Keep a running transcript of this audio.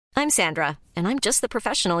I'm Sandra, and I'm just the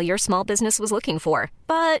professional your small business was looking for.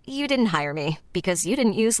 But you didn't hire me because you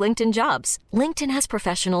didn't use LinkedIn Jobs. LinkedIn has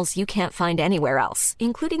professionals you can't find anywhere else,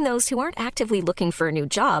 including those who aren't actively looking for a new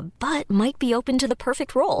job, but might be open to the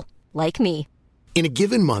perfect role, like me. In a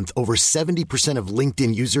given month, over 70% of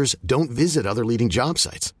LinkedIn users don't visit other leading job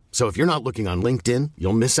sites. So if you're not looking on LinkedIn,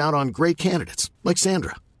 you'll miss out on great candidates like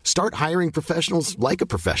Sandra. Start hiring professionals like a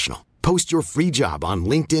professional. Post your free job on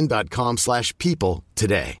linkedin.com/people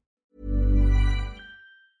today.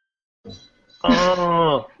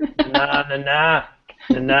 Oh, na na na,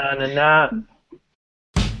 na na na.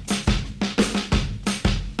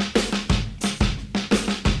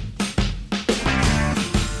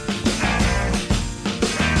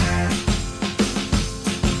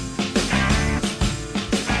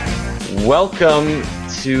 Welcome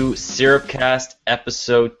to Syrupcast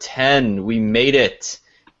episode 10. We made it.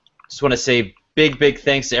 Just want to say big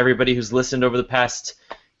thanks to everybody who's listened over the past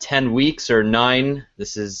 10 weeks or 9.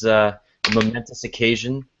 This is a momentous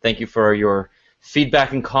occasion. Thank you for your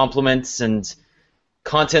feedback and compliments and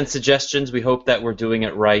content suggestions. We hope that we're doing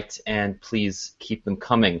it right, and please keep them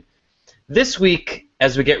coming. This week,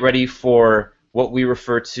 as we get ready for what we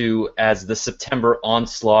refer to as the September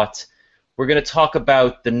onslaught, we're going to talk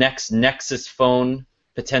about the next Nexus phone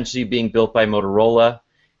potentially being built by Motorola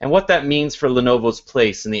and what that means for Lenovo's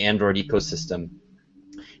place in the Android ecosystem.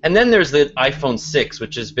 And then there's the iPhone 6,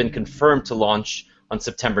 which has been confirmed to launch on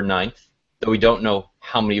September 9th, though we don't know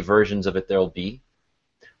how many versions of it there will be.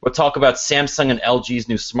 We'll talk about Samsung and LG's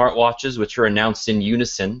new smartwatches, which were announced in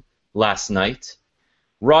unison last night.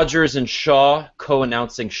 Rogers and Shaw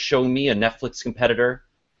co-announcing Xiaomi, a Netflix competitor.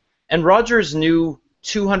 And Rogers' new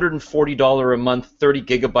 $240 a month 30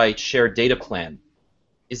 gigabyte shared data plan.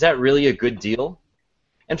 Is that really a good deal?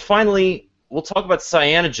 And finally, we'll talk about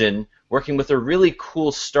Cyanogen working with a really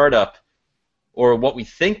cool startup, or what we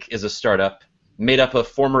think is a startup, made up of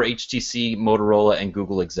former HTC, Motorola, and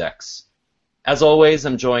Google execs. As always,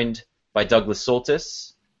 I'm joined by Douglas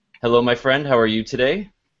Soltis. Hello, my friend. How are you today?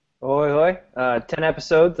 Hoi hoi. 10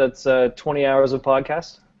 episodes. That's 20 hours of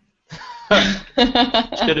podcast.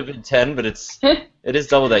 Should have been 10, but it is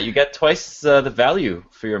double that. You get twice the value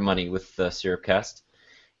for your money with Syrupcast.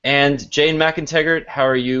 And Jane McIntyre, how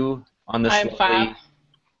are you on this lovely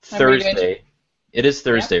Thursday? It is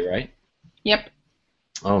Thursday, Yep. right? Yep.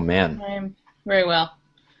 Oh, man. I'm very well.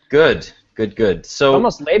 Good. So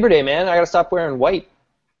Almost Labor Day, man. I gotta stop wearing white.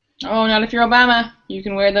 Oh, not if you're Obama. You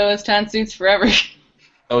can wear those tan suits forever.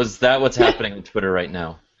 Oh, is that what's happening on Twitter right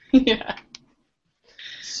now? Yeah.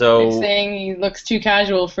 So They're saying he looks too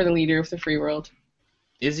casual for the leader of the free world.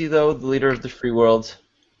 is he, though, the leader of the free world?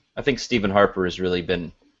 I think Stephen Harper has really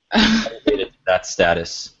been elevated to that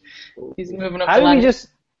status. He's moving up How the did we ladder. just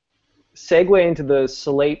segue into the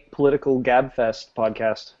Slate Political Gabfest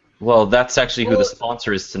podcast? Well, that's actually who the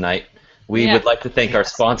sponsor is tonight. We Yeah. would like to thank our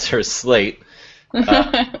sponsor, Slate.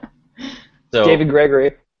 So, David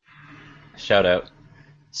Gregory. shout out.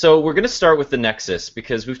 So we're going to start with the Nexus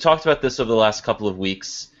because we've talked about this over the last couple of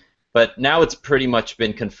weeks, but now it's pretty much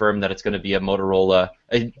been confirmed that it's going to be a Motorola,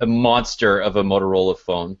 a monster of a Motorola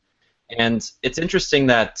phone. And it's interesting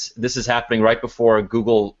that this is happening right before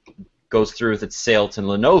Google goes through with its sale to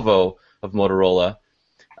Lenovo of Motorola.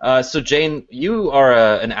 So Jane, you are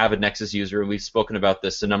an avid Nexus user, and we've spoken about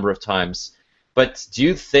this a number of times. But do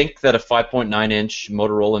you think that a 5.9-inch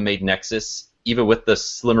Motorola-made Nexus, even with the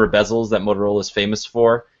slimmer bezels that Motorola is famous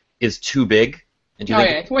for, is too big? And do you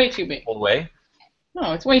think it's way too big. all the way?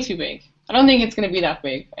 No, it's way too big. I don't think it's going to be that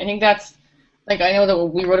big. I think that's, I know that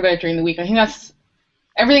we wrote about it during the week. I think that's,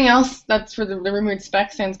 everything else that's for the rumored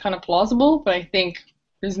spec sounds kind of plausible, but I think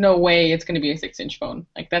there's no way it's going to be a 6-inch phone.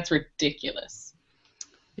 That's ridiculous.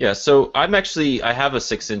 Yeah, so I have a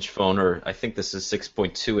 6-inch phone, or I think this is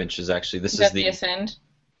 6.2 inches actually. This Is is that the Ascend?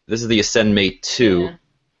 This is the Ascend Mate 2, Yeah.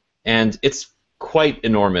 and it's quite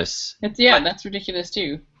enormous. That's ridiculous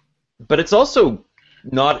too. But it's also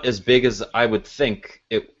not as big as I would think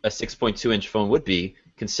a 6.2-inch phone would be,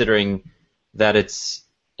 considering that it's...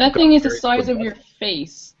 That thing is the size of your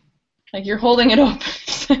face. You're holding it up.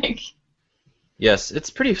 It's Yes, it's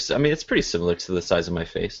pretty similar to the size of my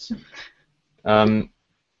face.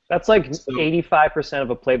 That's 85% of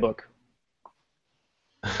a playbook.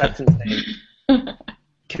 That's insane.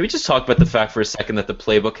 Can we just talk about the fact for a second that the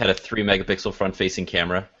Playbook had a 3-megapixel front-facing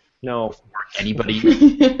camera? No.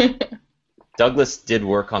 Anybody? Douglas did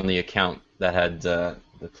work on the account that had the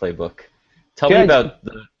Playbook. Tell me about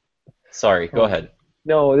the... Sorry, go ahead.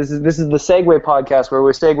 No, this is the Segue podcast where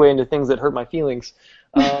we segue into things that hurt my feelings.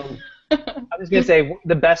 I was going to say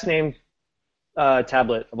the best named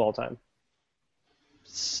tablet of all time.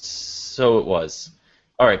 So it was.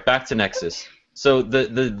 All right, back to Nexus. So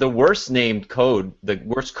the worst named code, the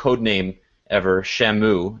worst code name ever,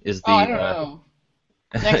 Shamu, is the. Oh, I don't know.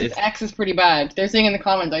 Nexus X is pretty bad. They're saying in the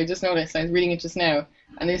comments, I just noticed, I was reading it just now,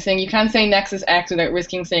 and they're saying you can't say Nexus X without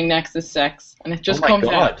risking saying Nexus Sex, and it just comes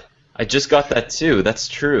out. Oh my god, I just got that too. That's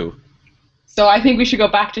true. So I think we should go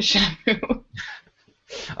back to Shamu.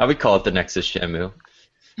 I would call it the Nexus Shamu.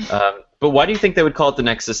 But why do you think they would call it the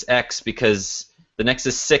Nexus X? Because the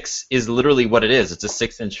Nexus 6 is literally what it is. It's a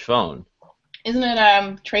 6-inch phone. Isn't it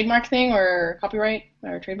a trademark thing or copyright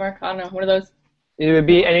or trademark? I don't know. One of those. It would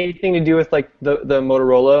be anything to do with like the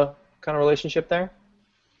Motorola kind of relationship there?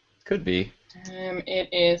 Could be. It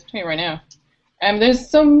is. I'll tell you right now.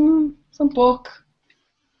 There's some book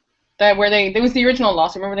that where there was the original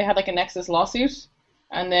lawsuit. Remember they had like a Nexus lawsuit,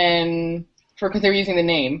 and then because they were using the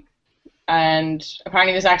name, and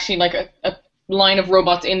apparently there's actually like a line of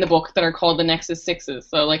robots in the book that are called the Nexus 6s.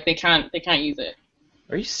 So like they can't use it.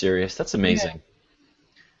 Are you serious? That's amazing.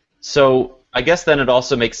 Yeah. So I guess then it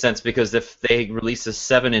also makes sense because if they release a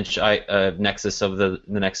 7-inch Nexus of the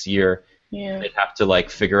next year, they'd have to like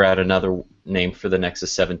figure out another name for the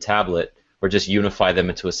Nexus 7 tablet or just unify them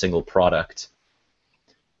into a single product.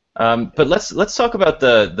 But let's talk about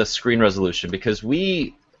the screen resolution because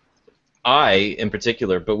I in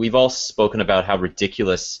particular, but we've all spoken about how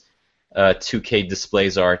ridiculous 2K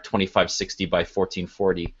displays are, 2560 by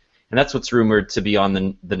 1440. And that's what's rumored to be on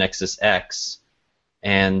the Nexus X.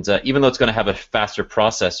 And even though it's going to have a faster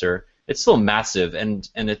processor, it's still massive. And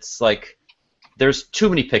it's like there's too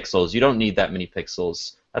many pixels. You don't need that many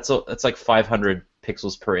pixels. That's like 500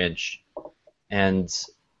 pixels per inch. And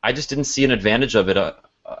I just didn't see an advantage of it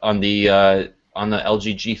on the LG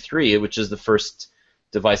G3, which is the first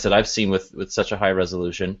device that I've seen with such a high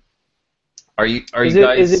resolution. Are you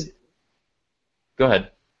guys? Go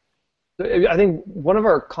ahead. I think one of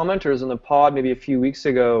our commenters on the pod maybe a few weeks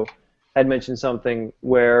ago had mentioned something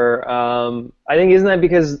where I think isn't that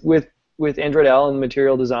because with Android L and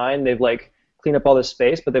Material Design they've like cleaned up all this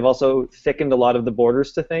space, but they've also thickened a lot of the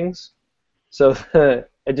borders to things. So the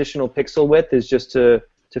additional pixel width is just to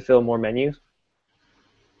fill more menus.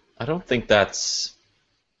 I don't think that's.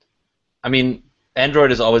 I mean,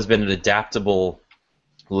 Android has always been an adaptable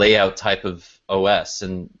layout type of OS,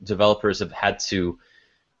 and developers have had to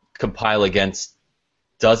compile against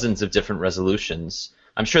dozens of different resolutions.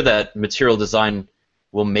 I'm sure that Material Design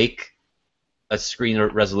will make a screen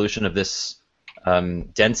resolution of this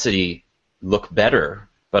density look better,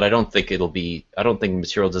 but I don't think it'll be. I don't think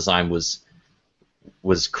Material Design was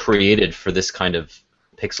created for this kind of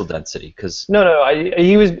pixel density. Cause no.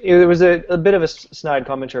 It was a bit of a snide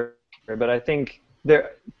commentary, but I think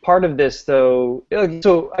part of this though.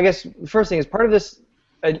 So I guess the first thing is part of this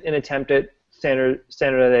an attempt at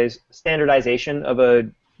standardization of a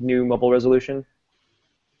new mobile resolution?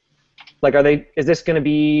 Like, is this going to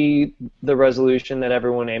be the resolution that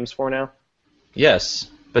everyone aims for now?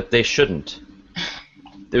 Yes, but they shouldn't.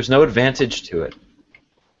 There's no advantage to it.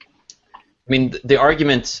 I mean, the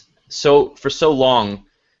argument, for so long,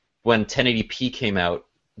 when 1080p came out,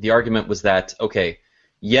 the argument was that, okay,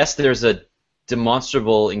 yes, there's a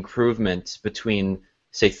demonstrable improvement between,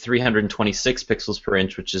 say, 326 pixels per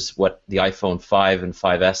inch, which is what the iPhone 5 and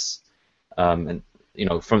 5S, and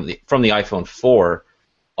from the iPhone 4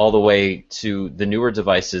 all the way to the newer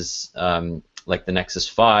devices like the Nexus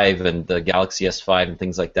 5 and the Galaxy S5 and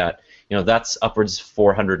things like that. That's upwards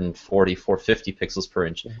 440, 450 pixels per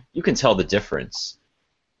inch. You can tell the difference.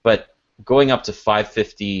 But going up to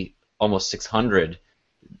 550, almost 600,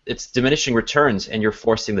 it's diminishing returns, and you're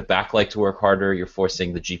forcing the backlight to work harder, you're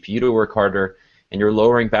forcing the GPU to work harder, and you're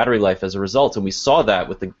lowering battery life as a result. And we saw that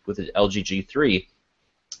with the LG G3.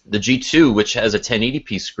 The G2, which has a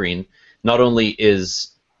 1080p screen, not only is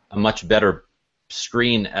a much better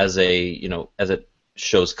screen as it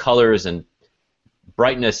shows colors and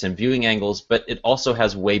brightness and viewing angles, but it also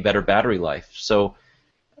has way better battery life. So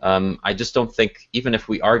I just don't think, even if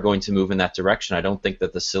we are going to move in that direction, I don't think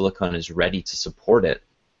that the silicon is ready to support it.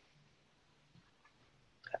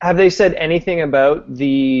 Have they said anything about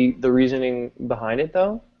the reasoning behind it,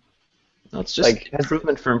 though? No, it's just like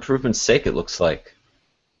improvement for improvement's sake, it looks like.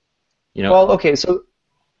 Well, okay, so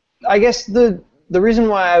I guess the reason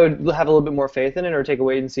why I would have a little bit more faith in it or take a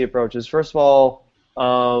wait-and-see approach is, first of all,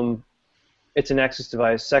 it's a Nexus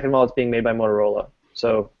device. Second of all, it's being made by Motorola.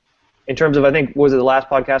 So in terms of, I think, was it the last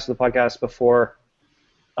podcast or the podcast before,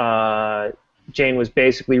 Jane was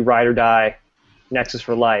basically ride or die, Nexus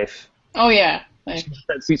for life. Oh, yeah. Like,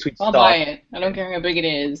 that sweet I'll stock. buy it. I don't care how big it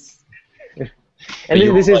is. And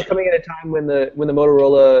this is coming at a time when the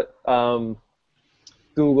Motorola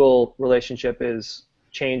Google relationship is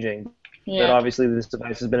changing. Yeah. But obviously this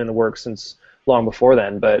device has been in the works since long before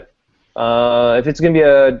then. But if it's going to be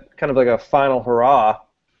a kind of like a final hurrah,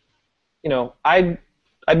 I'd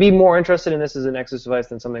be more interested in this as a Nexus device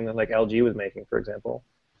than something that like LG was making, for example.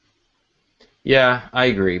 Yeah, I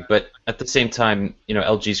agree. But at the same time,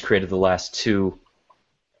 LG's created the last two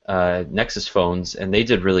Nexus phones, and they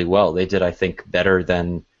did really well. They did, I think, better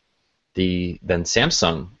than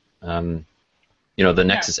Samsung. The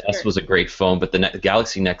Nexus S was a great phone, but the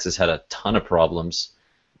Galaxy Nexus had a ton of problems.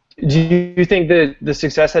 Do you think that the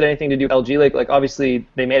success had anything to do with LG? Like obviously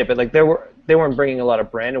they made it, but like they weren't bringing a lot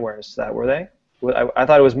of brand awareness to that, were they? I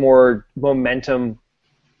thought it was more momentum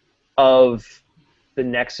of the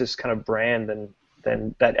Nexus kind of brand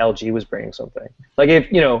than that LG was bringing something. Like if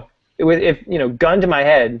gun to my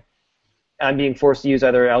head, I'm being forced to use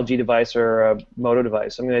either an LG device or a Moto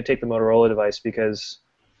device, I'm going to take the Motorola device because,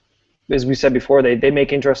 as we said before, they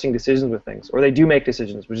make interesting decisions with things, or they do make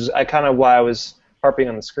decisions, which is kind of why I was harping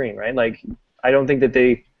on the screen, right? Like, I don't think that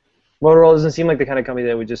Motorola doesn't seem like the kind of company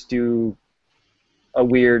that would just do a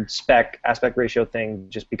weird spec aspect ratio thing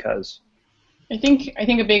just because. I think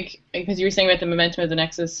a big, because you were saying about the momentum of the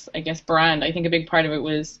Nexus, I guess, brand, I think a big part of it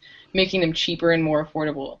was making them cheaper and more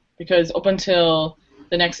affordable. Because up until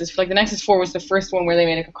the Nexus, like the Nexus 4 was the first one where they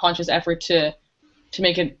made a conscious effort to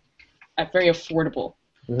make it very affordable.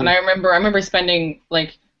 Mm-hmm. And I remember spending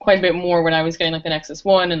like quite a bit more when I was getting like the Nexus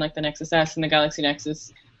 1 and like the Nexus S and the Galaxy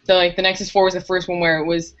Nexus. So like the Nexus 4 was the first one where it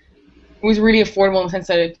was really affordable in the sense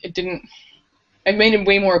that it made it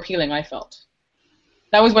way more appealing, I felt.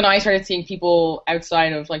 That was when I started seeing people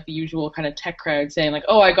outside of like the usual kind of tech crowd saying like,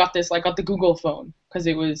 "Oh, I got the Google phone because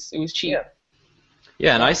it was cheap."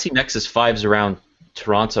 Yeah, and I see Nexus 5s around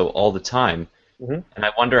Toronto all the time, and I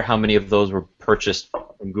wonder how many of those were purchased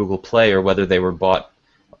from Google Play or whether they were bought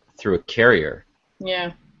through a carrier.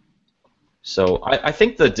 Yeah. So I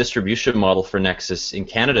think the distribution model for Nexus, in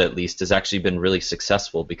Canada at least, has actually been really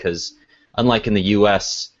successful because, unlike in the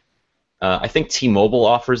U.S., I think T-Mobile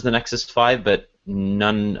offers the Nexus 5, but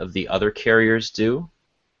none of the other carriers do.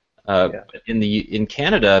 In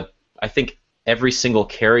Canada, I think every single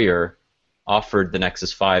carrier offered the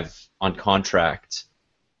Nexus 5 on contract,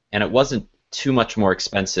 and it wasn't too much more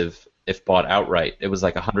expensive if bought outright. It was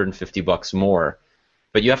like $150 more.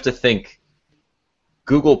 But you have to think,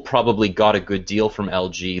 Google probably got a good deal from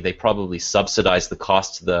LG. They probably subsidized the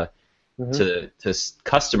cost to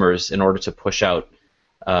customers in order to push out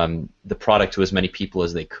the product to as many people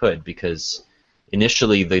as they could, because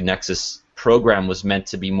initially the Nexus program was meant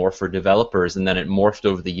to be more for developers, and then it morphed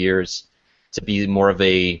over the years to be more of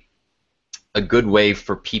a good way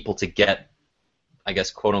for people to get, I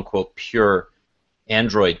guess, quote-unquote, pure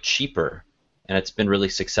Android cheaper, and it's been really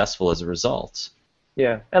successful as a result.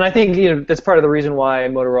 Yeah, and I think that's part of the reason why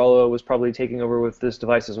Motorola was probably taking over with this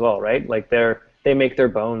device as well, right? Like they make their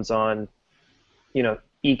bones on,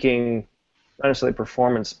 eking not necessarily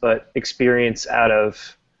performance but experience out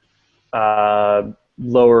of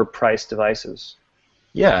lower priced devices.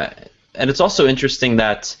 Yeah, and it's also interesting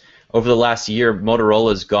that over the last year,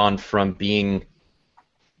 Motorola has gone from being,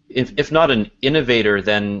 if not an innovator,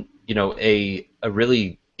 then a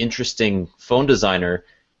really interesting phone designer,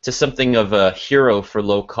 to something of a hero for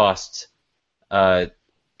low-cost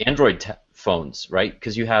Android phones, right?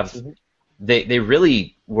 Because you have, they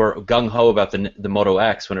really were gung-ho about the Moto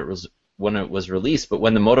X when it was released, but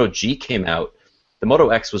when the Moto G came out, the Moto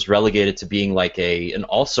X was relegated to being like an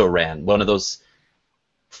also-ran, one of those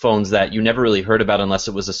phones that you never really heard about unless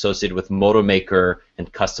it was associated with Moto Maker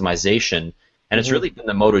and customization. And it's really been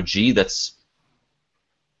the Moto G that's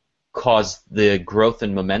caused the growth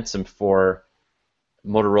and momentum for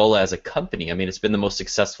Motorola as a company. I mean, it's been the most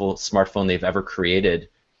successful smartphone they've ever created.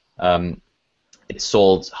 It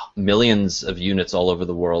sold millions of units all over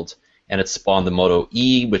the world, and it spawned the Moto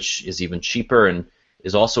E, which is even cheaper and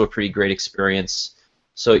is also a pretty great experience.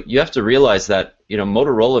 So you have to realize that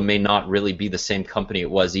Motorola may not really be the same company it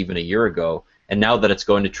was even a year ago, and now that it's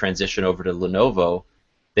going to transition over to Lenovo,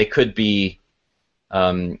 they could be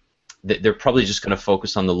they're probably just going to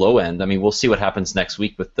focus on the low end. I mean, we'll see what happens next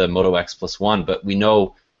week with the Moto X Plus 1, but we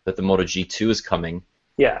know that the Moto G2 is coming.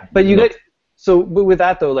 Yeah, but but with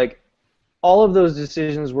that though, like all of those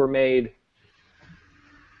decisions were made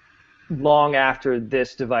long after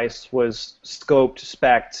this device was scoped,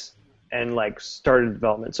 spec'd, and like started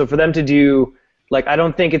development. So for them to do, like, I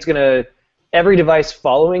don't think it's gonna every device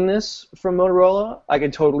following this from Motorola. I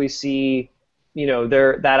could totally see,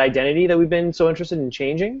 that identity that we've been so interested in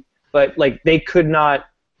changing. But like they could not,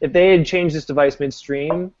 if they had changed this device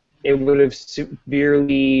midstream, it would have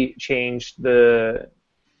severely changed the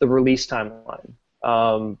release timeline.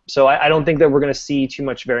 So I don't think that we're going to see too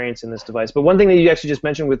much variance in this device. But one thing that you actually just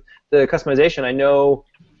mentioned with the customization, I know,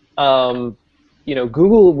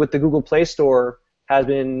 Google with the Google Play Store has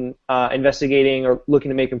been investigating or looking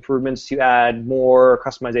to make improvements to add more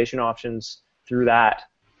customization options through that.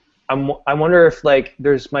 I wonder if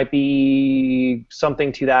there's might be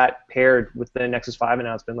something to that paired with the Nexus 5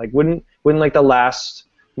 announcement. Wouldn't the last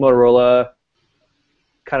Motorola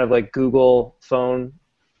kind of Google phone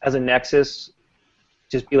as a Nexus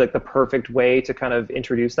just be the perfect way to kind of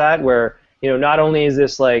introduce that, where not only is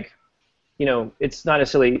this it's not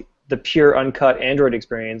necessarily the pure uncut Android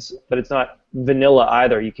experience, but it's not vanilla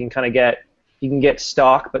either. You can kind of get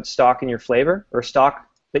stock, but stock in your flavor, or stock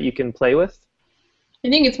that you can play with. I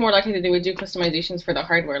think it's more likely that they would do customizations for the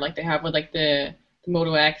hardware, like they have with the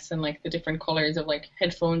Moto X and the different colors of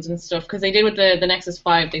headphones and stuff. Because they did with the Nexus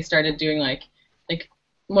 5, they started doing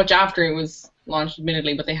much after it was launched,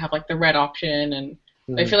 admittedly, but they have the red option, and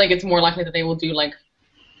I feel it's more likely that they will do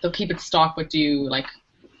they'll keep it stock, but do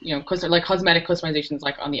cosmetic customizations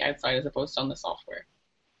on the outside as opposed to on the software.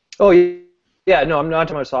 Oh yeah, no, I'm not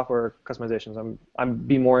talking about software customizations. I'm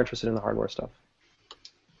be more interested in the hardware stuff.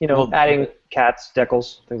 Adding cats,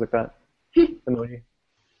 decals, things like that. Emoji.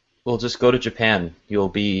 Well, just go to Japan.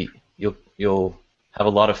 You'll have a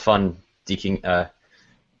lot of fun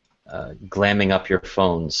glamming up your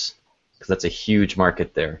phones, because that's a huge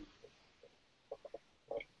market there.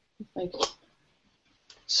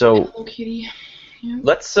 So Hello Kitty. Yeah.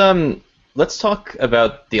 let's talk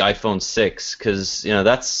about the iPhone 6, because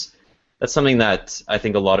that's something that I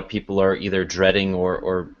think a lot of people are either dreading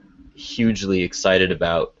or hugely excited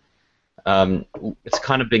about. It's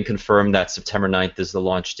kind of been confirmed that September 9th is the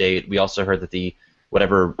launch date. We also heard that the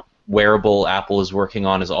whatever wearable Apple is working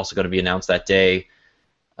on is also going to be announced that day.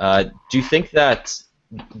 Do you think that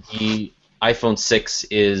the iPhone 6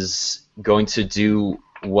 is going to do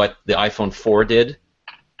what the iPhone 4 did,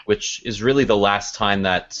 which is really the last time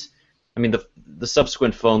that, the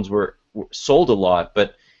subsequent phones were sold a lot,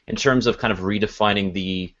 but in terms of kind of redefining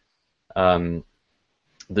the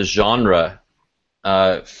genre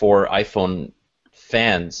for iPhone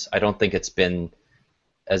fans, I don't think it's been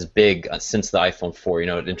as big since the iPhone 4.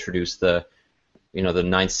 It introduced the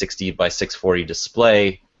 960 by 640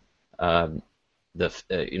 display, introduced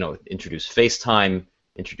FaceTime,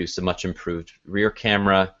 introduced a much improved rear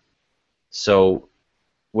camera. So,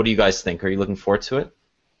 what do you guys think? Are you looking forward to it?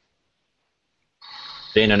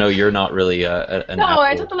 Dane, I know you're not really an No, Apple.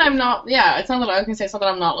 it's not that I'm not. Yeah, it's not that I was gonna say. It's not that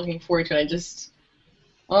I'm not looking forward to it. I just,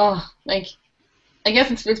 I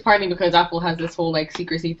guess it's partly because Apple has this whole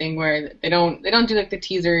secrecy thing where they don't do the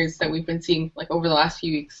teasers that we've been seeing over the last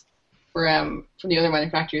few weeks from the other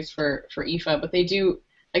manufacturers for IFA, but they do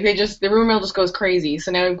the rumor mill just goes crazy.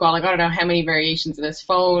 So now we've got I don't know how many variations of this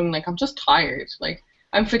phone. I'm just tired.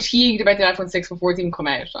 I'm fatigued about the iPhone 6 before it's even come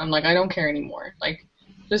out. I'm I don't care anymore.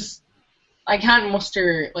 I can't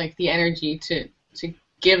muster the energy to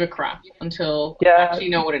give a crap until I actually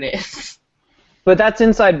know what it is. But that's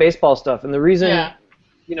inside baseball stuff, and the reason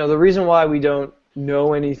the reason why we don't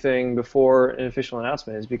know anything before an official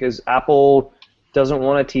announcement is because Apple doesn't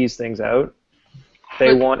want to tease things out.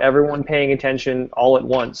 They want everyone paying attention all at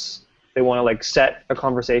once. They want to set a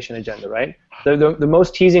conversation agenda, right? The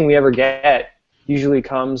most teasing we ever get usually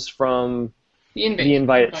comes from the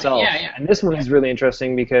invite itself. Yeah. And this one is really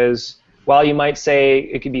interesting because while you might say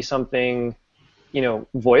it could be something,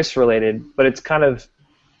 voice related, but it's kind of,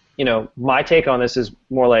 my take on this is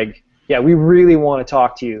more we really want to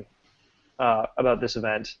talk to you about this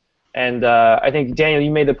event. And I think, Daniel,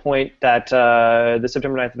 you made the point that the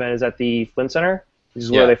September 9th event is at the Flint Center, which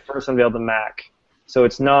is where they first unveiled the Mac. So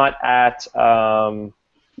it's not at Moscone.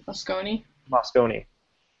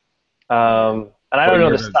 And I don't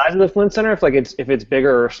know the size of the Flint Center, if it's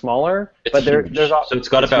bigger or smaller. It's huge. So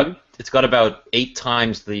it's got about 8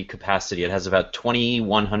 times the capacity. It has about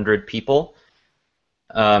 2,100 people.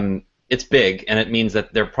 It's big, and it means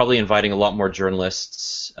that they're probably inviting a lot more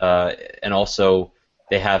journalists, and also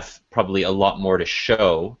they have probably a lot more to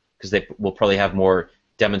show because they will probably have more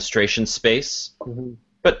demonstration space. Mm-hmm.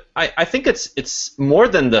 But I think it's more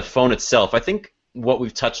than the phone itself. I think what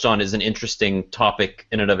we've touched on is an interesting topic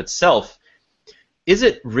in and of itself. Is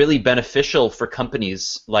it really beneficial for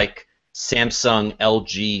companies like Samsung,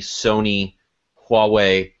 LG, Sony,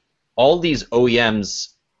 Huawei, all these OEMs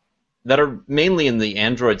that are mainly in the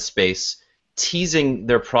Android space, teasing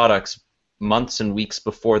their products months and weeks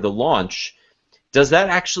before the launch? Does that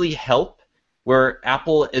actually help where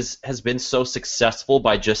Apple has been so successful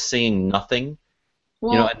by just saying nothing?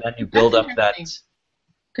 Well, and then you build up that.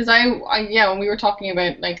 Because when we were talking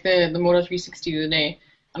about the Moto 360 the other day,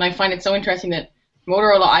 and I find it so interesting that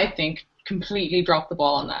Motorola, I think, completely dropped the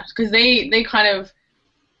ball on that because they kind of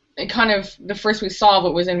the first we saw of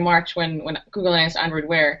it was in March when Google announced Android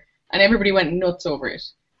Wear, and everybody went nuts over it.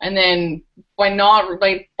 And then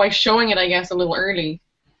by showing it, I guess, a little early,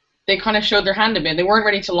 they kind of showed their hand a bit. They weren't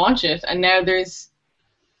ready to launch it, and now there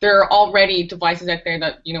are already devices out there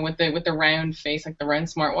that, you know, with the round face, like the round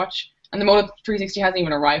smartwatch, and the Moto 360 hasn't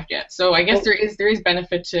even arrived yet. So I guess there is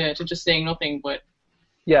benefit to just saying nothing, but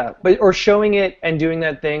yeah, or showing it and doing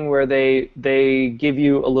that thing where they give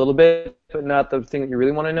you a little bit, but not the thing that you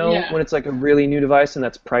really want to know when it's like a really new device, and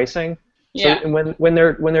that's pricing. So yeah. when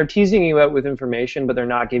they're teasing you out with information, but they're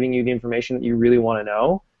not giving you the information that you really want to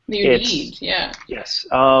know. You need, yeah. Yes.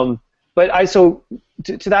 But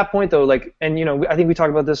to that point though, like, and you know, I think we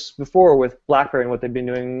talked about this before with BlackBerry and what they've been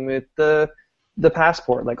doing with the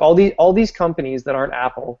Passport. Like all these companies that aren't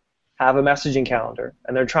Apple have a messaging calendar,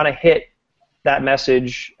 and they're trying to hit that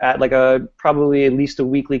message at like probably at least a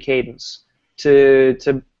weekly cadence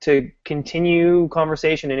to continue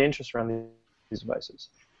conversation and interest around these devices.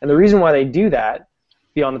 And the reason why they do that,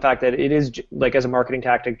 beyond the fact that it is, like, as a marketing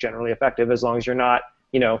tactic, generally effective, as long as you're not,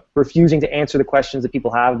 you know, refusing to answer the questions that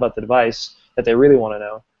people have about the device that they really want to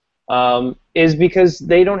know, is because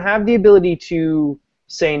they don't have the ability to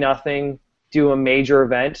say nothing, do a major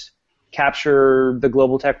event, capture the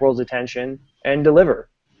global tech world's attention, and deliver.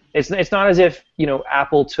 It's not as if, you know,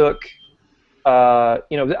 Apple took, a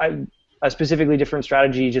specifically different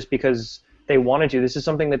strategy just because they wanted to. This is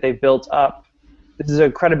something that they've built up. This is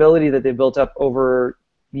a credibility that they've built up over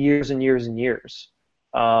years and years and years.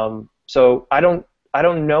 So I don't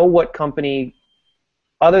know what company,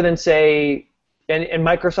 other than say, and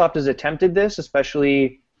Microsoft has attempted this,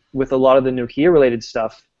 especially with a lot of the Nokia-related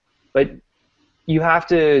stuff, but you have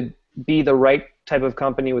to be the right type of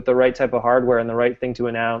company with the right type of hardware and the right thing to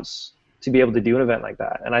announce to be able to do an event like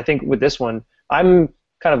that. And I think with this one, I'm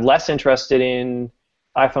kind of less interested in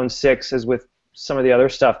iPhone 6 as with some of the other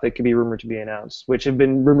stuff that could be rumored to be announced, which have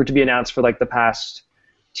been rumored to be announced for like the past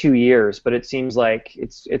 2 years, but it seems like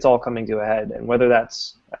it's all coming to a head. And whether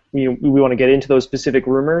that's, you know, we want to get into those specific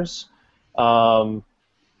rumors, but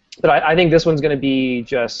I think this one's going to be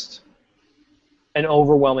just an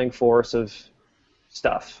overwhelming force of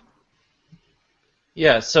stuff.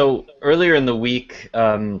 Yeah, so earlier in the week,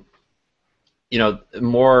 you know,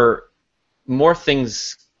 more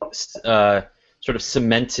things sort of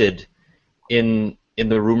cemented in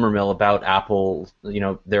the rumor mill about Apple. You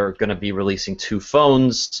know, they're going to be releasing 2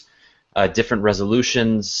 phones, different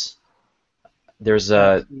resolutions. There's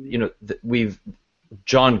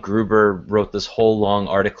John Gruber wrote this whole long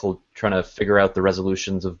article trying to figure out the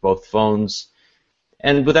resolutions of both phones.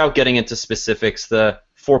 And without getting into specifics, the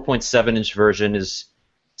 4.7-inch version is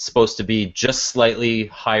supposed to be just slightly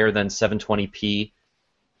higher than 720p,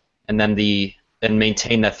 and then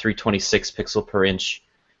maintain that 326 pixel per inch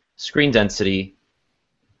screen density.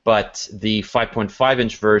 But the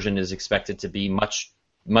 5.5-inch version is expected to be much,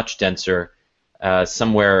 much denser,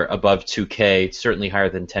 somewhere above 2K, certainly higher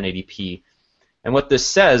than 1080p. And what this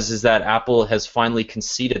says is that Apple has finally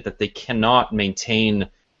conceded that they cannot maintain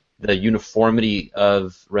the uniformity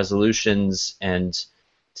of resolutions and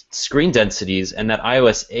screen densities, and that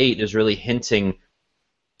iOS 8 is really hinting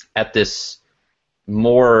at this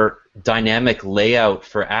more dynamic layout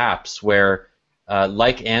for apps where,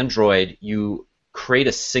 like Android, you create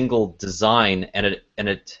a single design and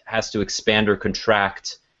it has to expand or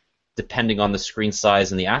contract depending on the screen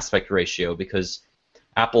size and the aspect ratio, because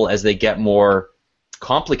Apple, as they get more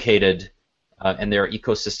complicated and their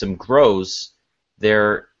ecosystem grows,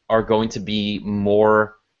 there are going to be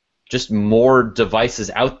more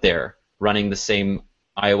devices out there running the same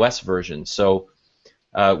iOS version. So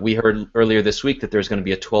we heard earlier this week that there's going to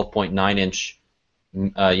be a 12.9-inch,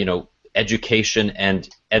 education and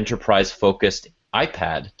enterprise-focused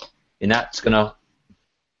iPad, and that's going to,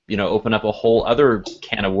 open up a whole other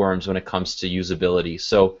can of worms when it comes to usability.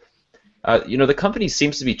 So, the company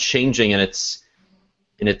seems to be changing in its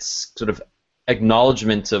sort of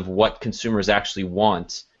acknowledgement of what consumers actually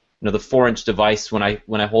want. The 4-inch device, when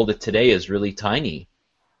I hold it today, is really tiny.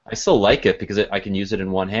 I still like it because I can use it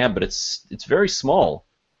in one hand, but it's very small.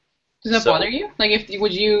 Does that bother you? Like, if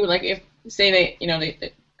say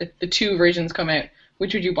the 2 versions come out,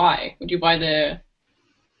 which would you buy? Would you buy the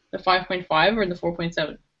 5.5 or the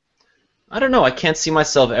 4.7? I don't know. I can't see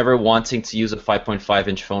myself ever wanting to use a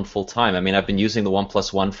 5.5-inch phone full time. I mean, I've been using the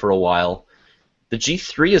OnePlus One for a while. The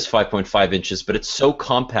G3 is 5.5 inches, but it's so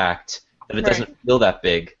compact that it doesn't feel that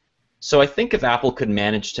big. So I think if Apple could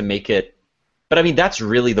manage to make it, but I mean, that's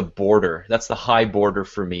really the border. That's the high border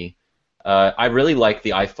for me. I really like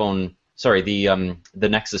the iPhone the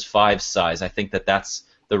Nexus 5 size. I think that's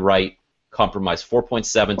the right compromise.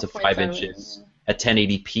 4.7 to 5 inches at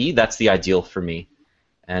 1080p. That's the ideal for me.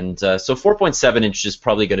 And so 4.7 inch is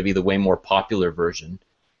probably going to be the way more popular version.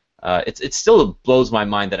 It still blows my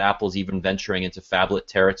mind that Apple's even venturing into phablet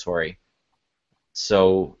territory.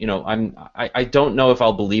 So I don't know if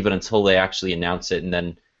I'll believe it until they actually announce it and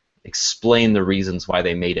then explain the reasons why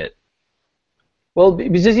they made it. Well,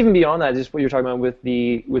 just even beyond that, just what you're talking about with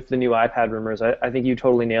the new iPad rumors, I think you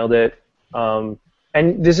totally nailed it. And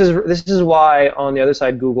this is why on the other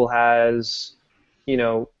side Google has,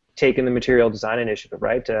 taken the material design initiative,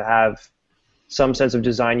 right, to have some sense of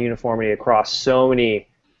design uniformity across so many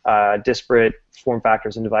disparate form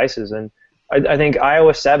factors and devices. And I think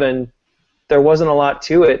iOS 7, there wasn't a lot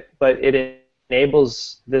to it, but it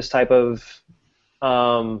enables this type of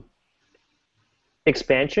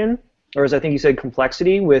expansion, or as I think you said,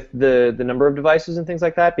 complexity with the number of devices and things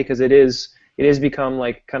like that, because it is become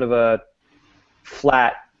like kind of a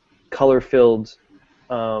flat, color-filled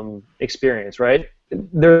experience, right?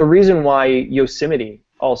 There's a reason why Yosemite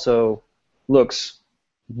also looks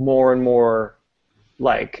more and more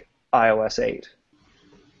like iOS 8.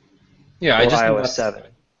 Yeah, or I just iOS 7.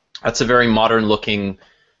 That's a very modern-looking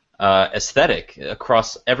aesthetic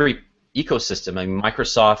across every ecosystem. I mean,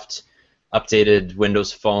 Microsoft updated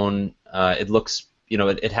Windows Phone. It looks,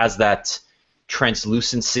 it has that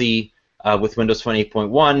translucency with Windows Phone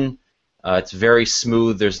 8.1. It's very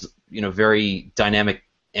smooth. There's, very dynamic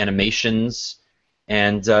animations.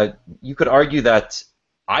 And you could argue that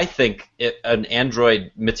I think an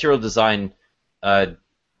Android material design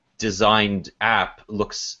designed app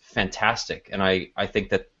looks fantastic. And I think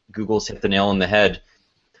that Google's hit the nail on the head.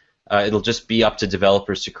 It'll just be up to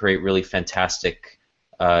developers to create really fantastic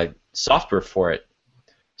software for it.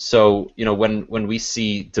 So, when we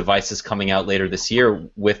see devices coming out later this year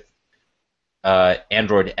with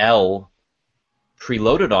Android L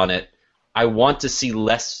preloaded on it, I want to see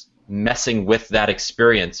less messing with that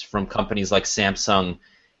experience from companies like Samsung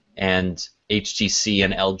and HTC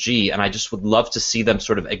and LG, and I just would love to see them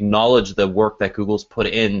sort of acknowledge the work that Google's put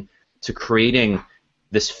in to creating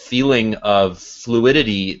this feeling of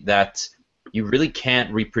fluidity that you really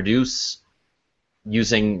can't reproduce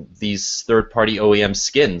using these third-party OEM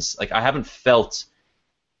skins. Like, I haven't felt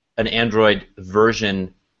an Android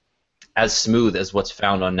version as smooth as what's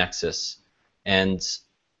found on Nexus. And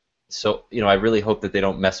so, I really hope that they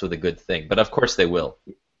don't mess with a good thing. But of course they will.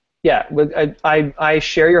 Yeah, but I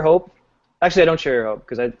share your hope. Actually, I don't share your hope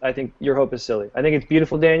because I think your hope is silly. I think it's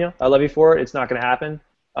beautiful, Daniel. I love you for it. It's not going to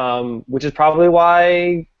happen, which is probably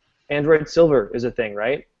why Android Silver is a thing,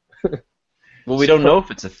 right? Well, we don't know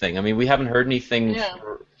if it's a thing. I mean, we haven't heard anything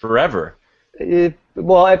forever.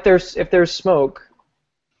 Well, if there's smoke,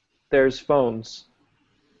 there's phones.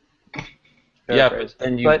 Yeah,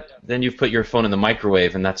 but then you've put your phone in the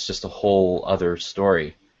microwave, and that's just a whole other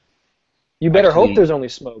story. You better hope there's only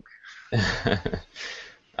smoke.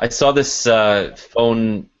 I saw this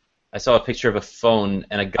phone. I saw a picture of a phone,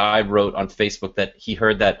 and a guy wrote on Facebook that he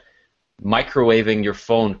heard that microwaving your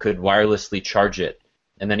phone could wirelessly charge it,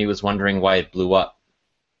 and then he was wondering why it blew up.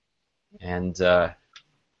 And I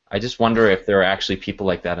just wonder if there are actually people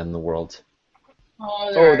like that in the world. Oh,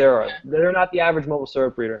 there are. They're not the average mobile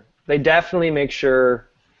syrup reader. They definitely make sure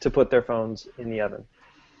to put their phones in the oven.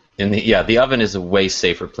 The oven is a way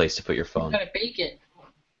safer place to put your phone. You gotta bake it.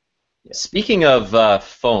 Speaking of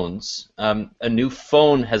phones, a new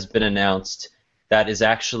phone has been announced that is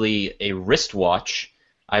actually a wristwatch.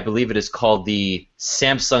 I believe it is called the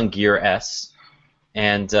Samsung Gear S.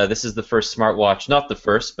 And this is the first smartwatch, not the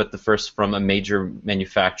first, but the first from a major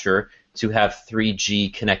manufacturer to have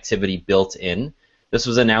 3G connectivity built in. This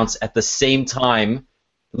was announced at the same time,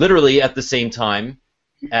 literally at the same time,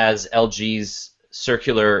 as LG's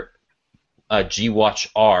circular G-Watch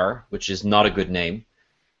R, which is not a good name.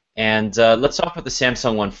 And let's talk about the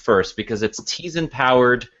Samsung one first, because it's Tizen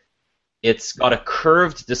powered. It's got a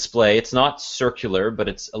curved display. It's not circular, but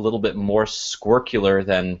it's a little bit more squircular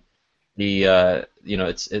than the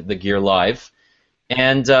it's the Gear Live.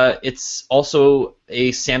 And it's also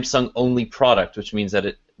a Samsung-only product, which means that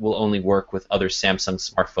it will only work with other Samsung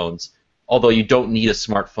smartphones, although you don't need a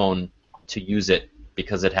smartphone to use it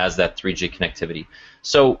because it has that 3G connectivity.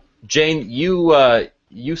 So, Jane,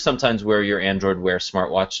 you sometimes wear your Android Wear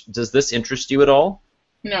smartwatch. Does this interest you at all?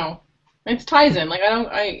 No, it's Tizen. Like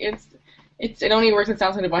it only works with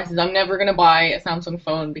Samsung devices. I'm never gonna buy a Samsung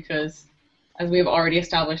phone because, as we have already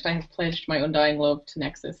established, I have pledged my undying love to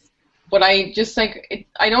Nexus. But I just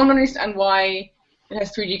I don't understand why it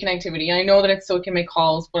has 3G connectivity. I know that it's so it can make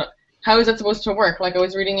calls, but how is that supposed to work? Like I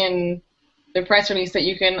was reading in the press release that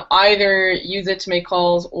you can either use it to make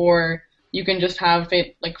calls, or you can just have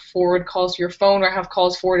it like forward calls to your phone, or have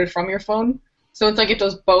calls forwarded from your phone. So it's like it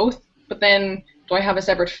does both. But then, do I have a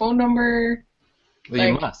separate phone number? Well,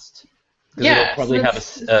 you must. Because Yeah, it'll probably so have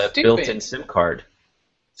that's a stupid. built-in SIM card.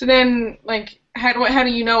 So then, like, how do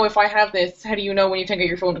you know if I have this? How do you know when you take out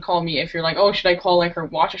your phone to call me if you're like, oh, should I call like her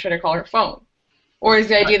watch or should I call her phone? Or is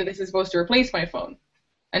the idea that this is supposed to replace my phone?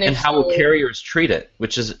 And how will carriers treat it?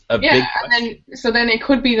 Which is a big yeah, question. and then it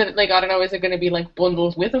could be that, like, I don't know, is it going to be like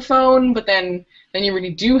bundled with a phone? But then you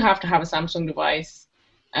really do have to have a Samsung device,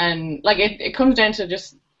 and like it comes down to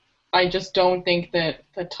just, I just don't think that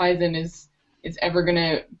Tizen is ever going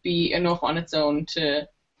to be enough on its own to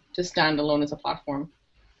stand alone as a platform.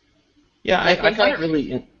 Yeah, I think, I find like- it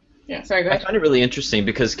really. Yeah, sorry, go I ahead. find it really interesting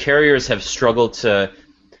because carriers have struggled to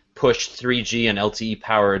push 3G and LTE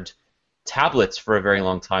powered tablets for a very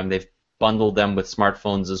long time. They've bundled them with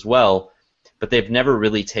smartphones as well, but they've never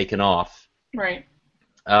really taken off. Right.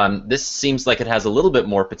 This seems like it has a little bit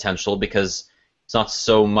more potential because it's not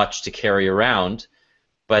so much to carry around,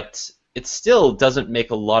 but it still doesn't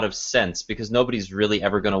make a lot of sense because nobody's really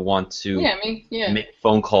ever going to want to make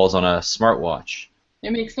phone calls on a smartwatch.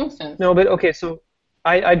 It makes no sense. No, but okay, so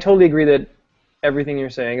I totally agree that everything you're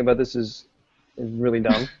saying about this is really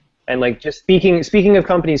dumb. And like just speaking of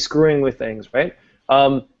companies screwing with things, right?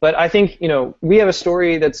 But I think, we have a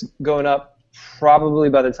story that's going up probably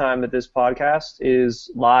by the time that this podcast is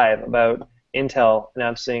live about Intel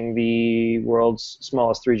announcing the world's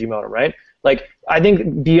smallest 3G modem, right? Like, I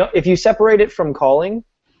think if you separate it from calling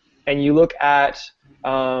and you look at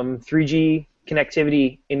 3G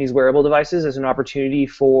connectivity in these wearable devices as an opportunity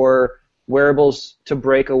for wearables to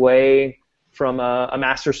break away from a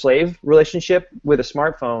master-slave relationship with a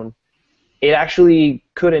smartphone, it actually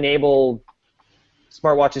could enable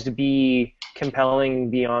smartwatches to be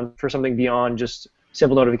compelling for something beyond just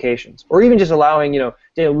simple notifications, or even just allowing,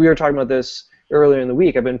 Daniel, we were talking about this earlier in the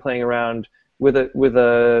week. I've been playing around with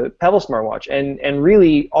a Pebble smartwatch, and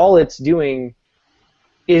really all it's doing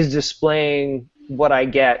is displaying what I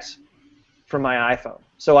get from my iPhone.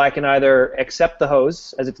 So I can either accept the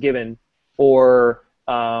hose as it's given, or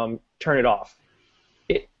turn it off.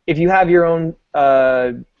 If you have your own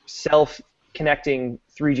self-connecting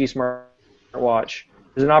 3G smartwatch,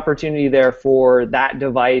 there's an opportunity there for that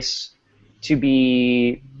device to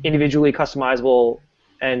be individually customizable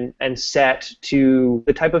and set to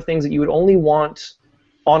the type of things that you would only want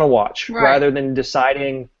on a watch, Right. rather than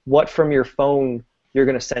deciding what from your phone you're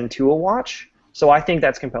going to send to a watch. So I think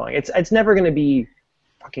that's compelling. It's never going to be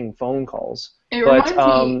fucking phone calls. It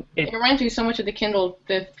reminds me so much of the Kindle,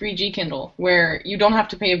 the 3G Kindle, where you don't have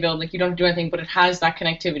to pay a bill, like you don't have to do anything, but it has that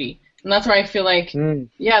connectivity. And that's where I feel like,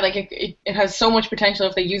 it has so much potential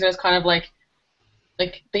if they use it as kind of like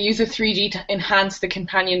they use the 3G to enhance the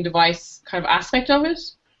companion device kind of aspect of it.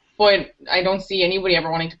 But I don't see anybody ever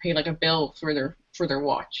wanting to pay like a bill for their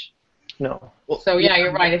watch. No. So yeah,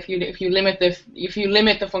 you're right. If you limit the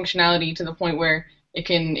functionality to the point where it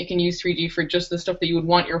can use 3G for just the stuff that you would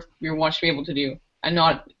want your watch to be able to do, and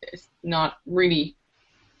not really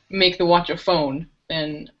make the watch a phone,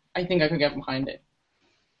 then I think I could get behind it.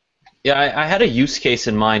 Yeah, I had a use case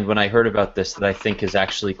in mind when I heard about this that I think is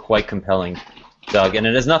actually quite compelling, Doug, and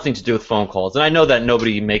it has nothing to do with phone calls. And I know that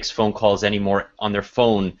nobody makes phone calls anymore on their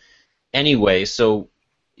phone anyway, so,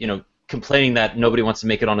 complaining that nobody wants to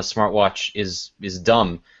make it on a smartwatch is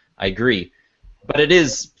dumb. I agree. But it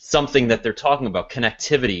is something that they're talking about,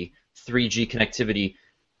 connectivity, 3G connectivity.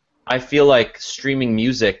 I feel like streaming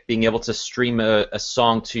music, being able to stream a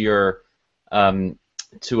song to your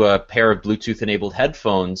to a pair of Bluetooth-enabled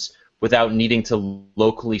headphones without needing to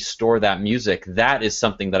locally store that music, that is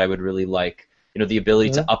something that I would really like. The ability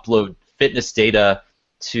to upload fitness data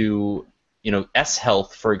to,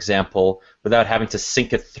 S-Health, for example, without having to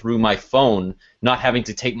sync it through my phone, not having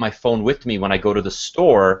to take my phone with me when I go to the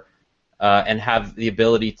store, and have the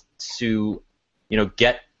ability to,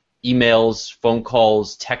 get emails, phone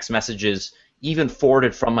calls, text messages, even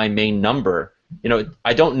forwarded from my main number.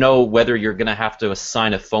 I don't know whether you're going to have to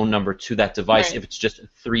assign a phone number to that device Right. if it's just a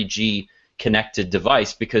 3G connected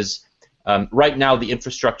device, because right now the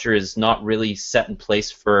infrastructure is not really set in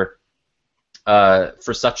place for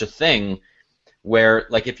such a thing, where,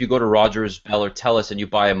 like, if you go to Rogers, Bell, or TELUS and you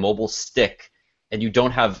buy a mobile stick and you don't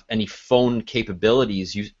have any phone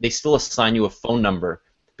capabilities, they still assign you a phone number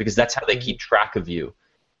because that's how they keep track of you.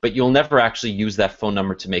 But you'll never actually use that phone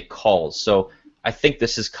number to make calls. So I think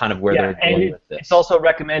this is kind of where they're going with this. It's also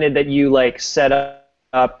recommended that you set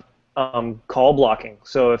up call blocking.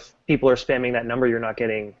 So if people are spamming that number, you're not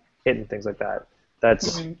getting hit and things like that.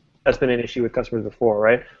 That's that's been an issue with customers before,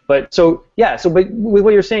 right? But but with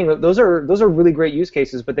what you're saying, those are really great use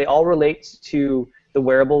cases, but they all relate to the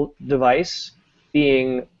wearable device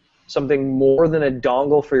being something more than a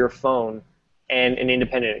dongle for your phone and an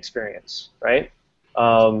independent experience, right?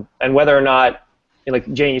 And whether or not,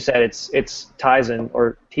 like Jane, you said, it's Tizen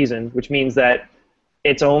or Tizen, which means that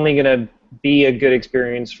it's only going to be a good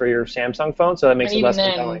experience for your Samsung phone, so that makes it less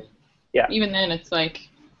compelling. Yeah. Even then, it's like,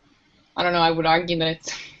 I don't know, I would argue that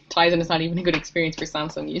Tizen is not even a good experience for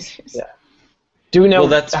Samsung users. Yeah. Do we know,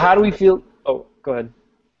 how do we feel? Oh, go ahead.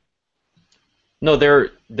 No,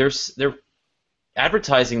 they're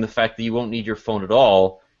advertising the fact that you won't need your phone at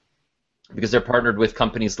all because they're partnered with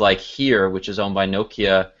companies like Here, which is owned by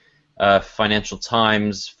Nokia, Financial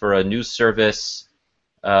Times for a news service,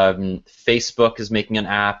 Facebook is making an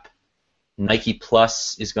app, Nike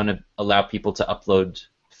Plus is going to allow people to upload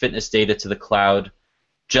fitness data to the cloud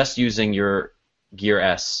just using your Gear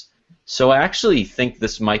S. So I actually think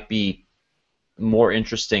this might be more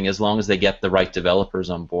interesting as long as they get the right developers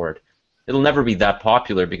on board. It'll never be that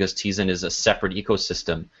popular because Tizen is a separate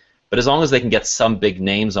ecosystem, but as long as they can get some big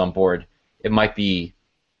names on board, it might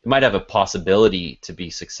have a possibility to be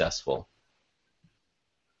successful.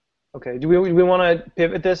 Okay. Do we want to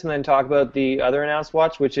pivot this and then talk about the other announced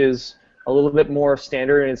watch, which is a little bit more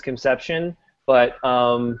standard in its conception, but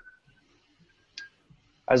I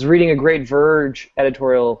was reading a great Verge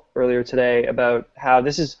editorial earlier today about how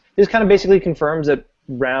this kind of basically confirms that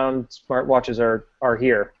round smartwatches are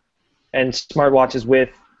here, and smartwatches with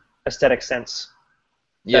aesthetic sense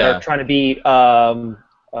that are trying to be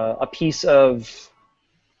a piece of,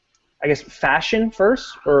 I guess, fashion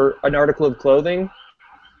first, or an article of clothing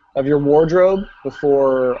of your wardrobe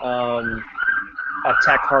before a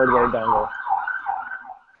tech hardware dongle.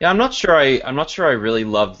 Yeah, I'm not sure I really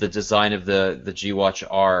love the design of the G-Watch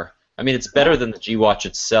R. I mean, it's better than the G-Watch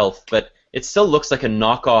itself, but it still looks like a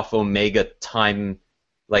knockoff Omega time,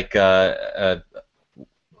 like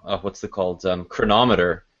what's it called,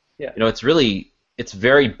 chronometer. Yeah. You know, it's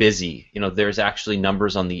very busy. You know, there's actually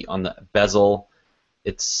numbers on the bezel.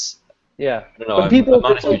 It's yeah. I don't know. But people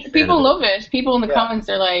love it. People in the comments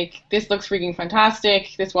are like, "This looks freaking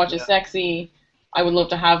fantastic. This watch is sexy. I would love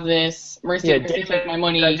to have this. Mercy, take my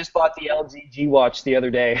money." I just bought the LG G Watch the other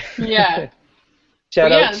day. Yeah.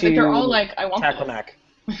 Shout out to they're all like, "I want Tackamack.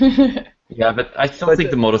 Yeah, but I still think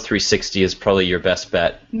the Moto 360 is probably your best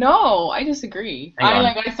bet. No, I disagree.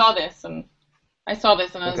 I saw this and I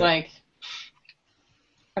was like,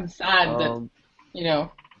 I'm sad that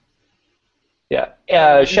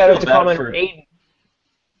Yeah. Shout out to commenter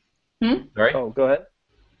Aiden. Sorry? Oh, go ahead.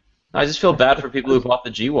 I just feel bad for people who bought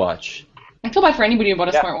the G-Watch. I feel bad for anybody who bought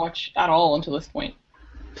a smartwatch at all until this point.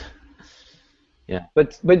 Yeah.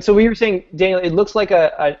 But so we were saying, Daniel, it looks like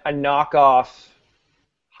a knockoff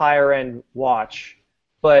higher end watch,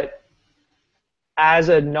 but as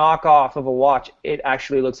a knockoff of a watch, it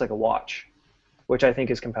actually looks like a watch, which I think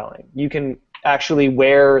is compelling. You can actually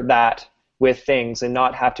wear that with things and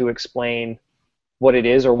not have to explain what it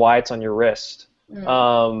is or why it's on your wrist. And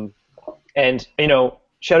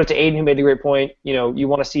shout out to Aiden who made the great point. You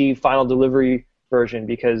want to see final delivery version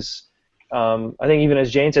because I think even as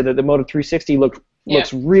Jane said that the Moto 360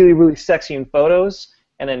 looks really, really sexy in photos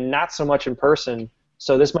and then not so much in person.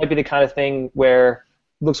 So this might be the kind of thing where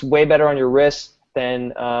it looks way better on your wrist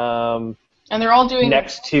than and they're all doing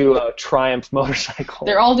next to a Triumph motorcycle.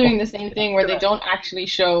 They're all doing the same thing where they don't actually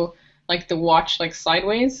show like the watch like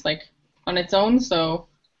sideways, like on its own. So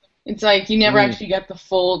it's like you never actually get the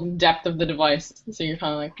full depth of the device. So you're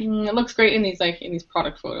kind of like, it looks great in these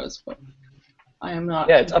product photos, but I am not.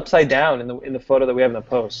 Yeah, it's upside down in the photo that we have in the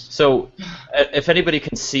post. So if anybody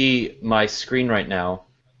can see my screen right now,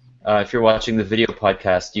 if you're watching the video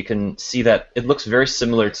podcast, you can see that it looks very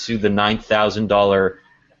similar to the $9,000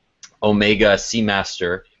 Omega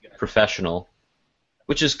Seamaster Professional,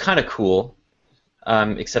 which is kind of cool,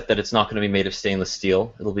 except that it's not going to be made of stainless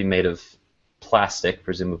steel. It'll be made of plastic,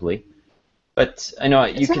 presumably. But I know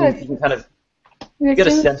you can kind of get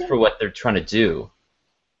a sense for what they're trying to do.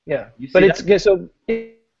 Yeah, but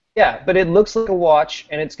but it looks like a watch,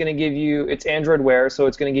 and it's going to give you it's Android Wear, so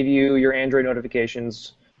it's going to give you your Android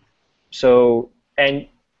notifications. So and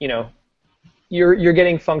you're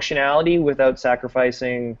getting functionality without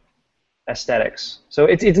sacrificing aesthetics. So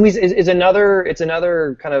it's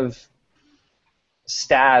another kind of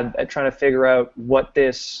stab at trying to figure out what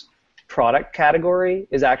this product category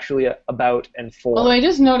is actually about and for. Although I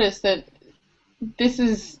just noticed that this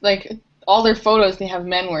is like all their photos they have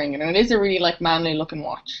men wearing it, and it is a really like manly looking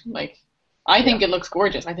watch. Like I think it looks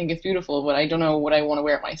gorgeous. I think it's beautiful, but I don't know what I want to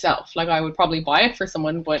wear it myself. Like I would probably buy it for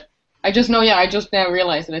someone, but I just now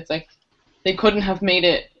realized that it's like they couldn't have made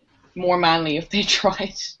it more manly if they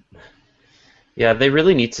tried. Yeah, they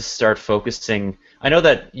really need to start focusing. I know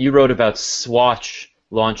that you wrote about Swatch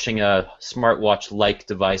launching a smartwatch-like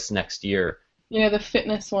device next year. Yeah, the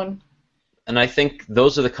fitness one. And I think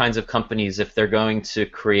those are the kinds of companies, if they're going to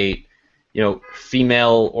create,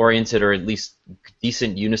 female-oriented or at least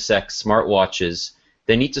decent unisex smartwatches,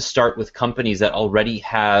 they need to start with companies that already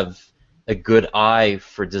have a good eye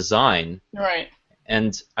for design. Right.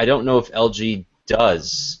 And I don't know if LG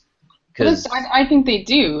does. Cause I think they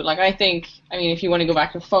do. If you want to go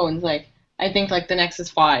back to phones, I think the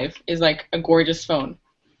Nexus 5 is a gorgeous phone.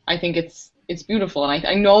 I think it's beautiful, and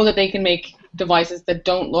I know that they can make devices that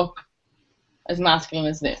don't look as masculine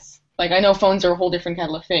as this. I know phones are a whole different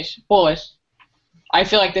kettle of fish, but I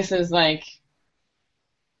feel like this is there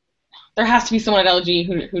has to be someone at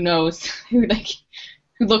LG who knows, who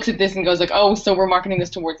looks at this and goes oh, so we're marketing this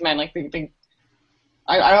towards men. I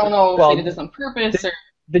don't know if they did this on purpose or.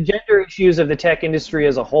 The gender issues of the tech industry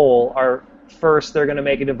as a whole are, first, they're going to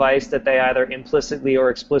make a device that they either implicitly or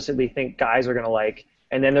explicitly think guys are going to like,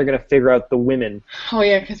 and then they're going to figure out the women. Oh,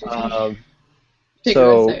 yeah, because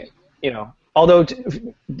although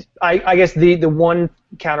I guess the one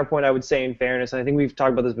counterpoint I would say in fairness, and I think we've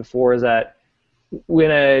talked about this before, is that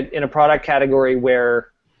in a product category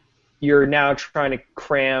where you're now trying to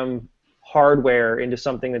cram hardware into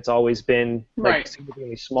something that's always been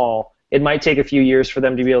significantly small, it might take a few years for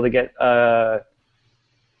them to be able to get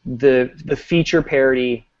the feature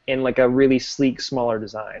parity in a really sleek, smaller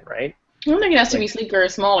design, right? I don't think it has to be sleeker or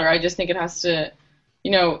smaller. I just think it has to,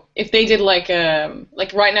 if they did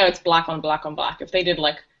right now it's black on black on black. If they did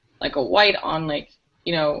a white on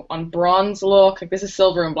on bronze look, this is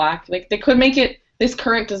silver and black. They could make this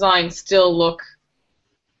current design still look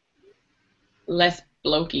less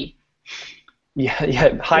blokey.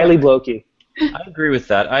 Yeah, highly blokey. I agree with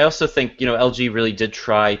that. I also think LG really did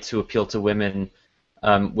try to appeal to women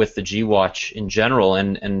with the G Watch in general,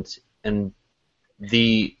 and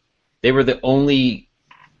they were the only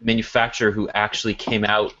manufacturer who actually came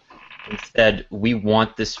out and said, we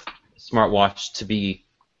want this smartwatch to be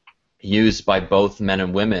used by both men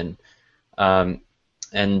and women,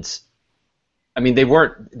 and I mean they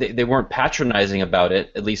weren't patronizing about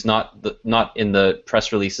it, at least not in the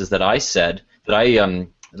press releases that I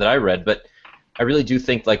read, but I really do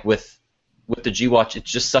think with the G Watch, it's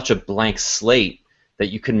just such a blank slate that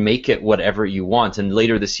you can make it whatever you want. And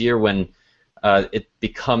later this year, when it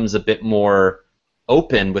becomes a bit more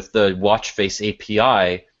open with the watch face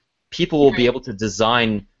API, people will be able to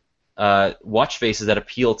design watch faces that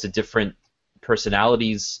appeal to different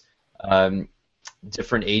personalities,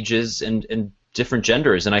 different ages, and different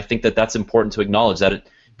genders. And I think that that's important to acknowledge, that it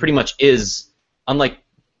pretty much is, unlike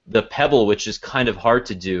the Pebble, which is kind of hard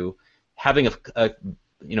to do, having a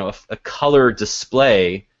color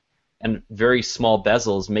display and very small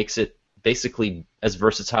bezels makes it basically as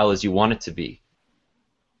versatile as you want it to be.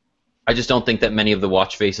 I just don't think that many of the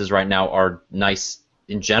watch faces right now are nice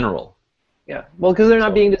in general. Yeah, well, because they're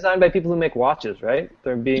not being designed by people who make watches, right?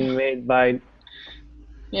 They're being made by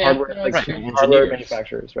hardware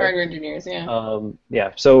manufacturers, right? Hardware engineers,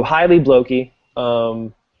 yeah. So highly blokey,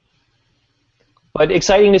 but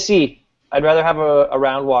exciting to see. I'd rather have a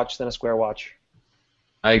round watch than a square watch.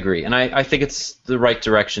 I agree, and I think it's the right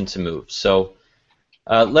direction to move. So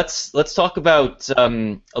let's talk about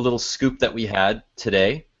a little scoop that we had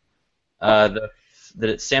today. The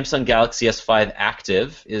Samsung Galaxy S5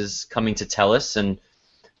 Active is coming to TELUS, and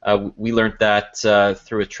we learned that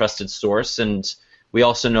through a trusted source, and we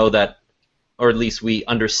also know that, or at least we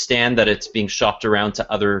understand that it's being shopped around to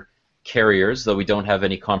other carriers, though we don't have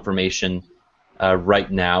any confirmation right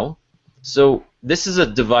now. So this is a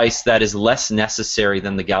device that is less necessary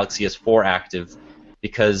than the Galaxy S4 Active,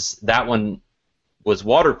 because that one was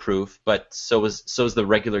waterproof, but so is the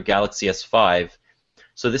regular Galaxy S5.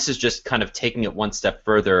 So this is just kind of taking it one step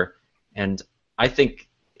further, and I think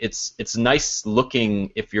it's nice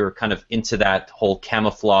looking if you're kind of into that whole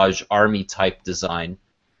camouflage army type design.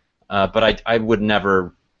 But I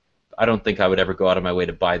don't think I would ever go out of my way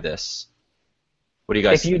to buy this. What do you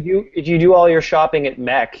guys think? If you do all your shopping at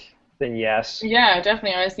MEC, then yes. Yeah,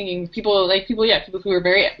 definitely. I was thinking people who are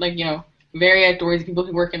very very outdoorsy, people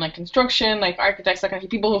who work in construction, architects, that kind of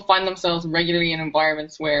people who find themselves regularly in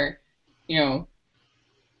environments where,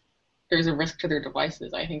 there's a risk to their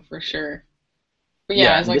devices, I think for sure. But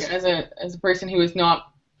as a person who is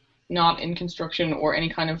not in construction or any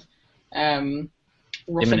kind of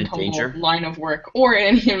rough and tumble line of work or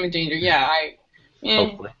in any imminent danger,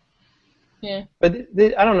 hopefully. Yeah. But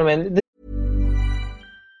I don't know, man.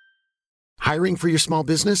 Hiring for your small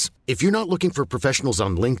business? If you're not looking for professionals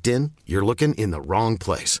on LinkedIn, you're looking in the wrong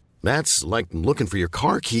place. That's like looking for your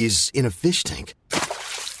car keys in a fish tank.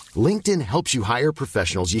 LinkedIn helps you hire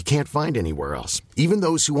professionals you can't find anywhere else, even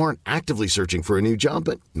those who aren't actively searching for a new job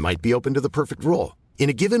but might be open to the perfect role. In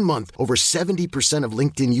a given month, over 70% of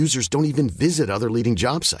LinkedIn users don't even visit other leading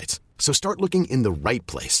job sites. So start looking in the right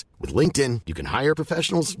place. With LinkedIn, you can hire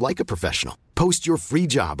professionals like a professional. Post your free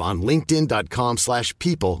job on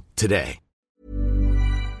linkedin.com/people today.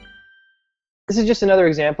 This is just another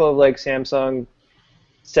example of like Samsung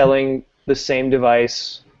selling the same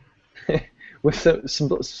device with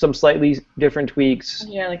some slightly different tweaks.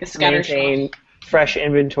 Yeah, like a scattershot. Maintain fresh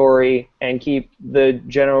inventory and keep the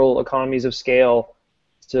general economies of scale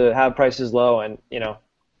to have prices low and,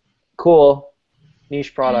 cool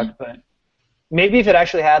niche product, but maybe if it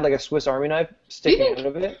actually had like a Swiss Army knife sticking out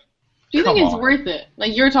of it. Do you think it's worth it?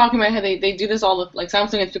 Like you were talking about how they do this all like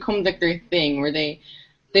Samsung has become like their thing where they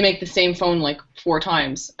make the same phone like 4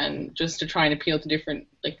 times and just to try and appeal to different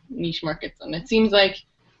like niche markets, and it seems like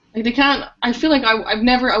they can't. I feel like I've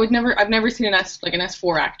never seen an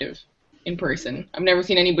S4 active in person. I've never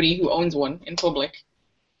seen anybody who owns one in public,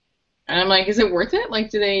 and I'm like, is it worth it?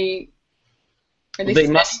 Like, they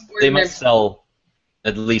must sell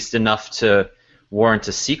at least enough to warrant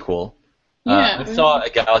a sequel. Yeah, I saw a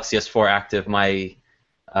Galaxy S4 active. My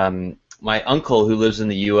uncle who lives in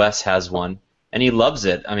the U.S. has one, and he loves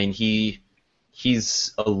it. I mean,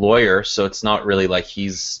 he's a lawyer, so it's not really like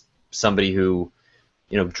he's somebody who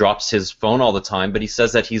drops his phone all the time. But he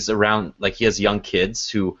says that he's around, like he has young kids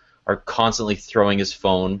who are constantly throwing his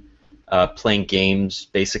phone, playing games,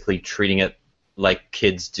 basically treating it like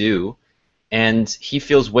kids do, and he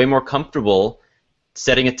feels way more comfortable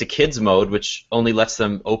setting it to kids mode, which only lets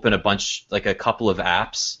them open a couple of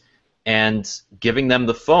apps, and giving them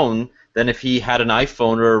the phone than if he had an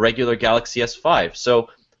iPhone or a regular Galaxy S5. So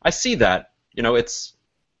I see that.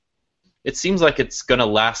 It seems like it's going to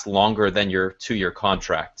last longer than your 2-year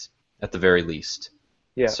contract at the very least.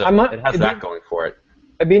 Yeah, so it has that going for it.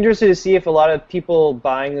 I'd be interested to see if a lot of people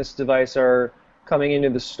buying this device are coming into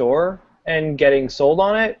the store and getting sold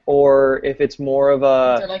on it, or if it's more of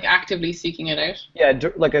a... They're like actively seeking it out. Yeah,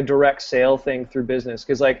 like a direct sale thing through business.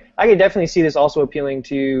 Because like I could definitely see this also appealing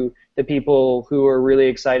to the people who are really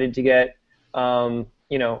excited to get,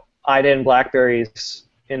 IDA Blackberries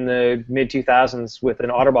in the mid-2000s with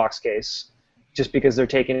an OtterBox case, just because they're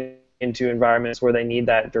taken into environments where they need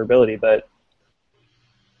that durability. But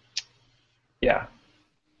yeah,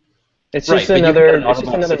 it's right, just another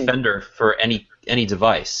Defender for any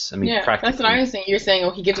device. I mean, yeah, practically. that's what I was saying. You're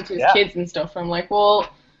saying, he gives it to his kids and stuff. I'm like, well,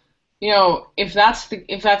 if that's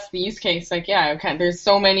the use case, like, yeah, okay, there's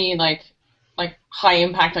so many like high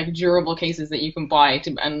impact, like durable cases that you can buy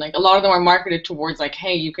and like a lot of them are marketed towards like,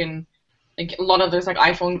 hey, you can, like a lot of there's like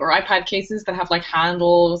iPhone or iPad cases that have like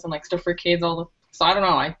handles and like stuff for kids. So I don't know.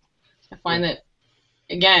 I find that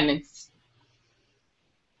again, it's.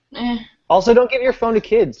 Also, don't give your phone to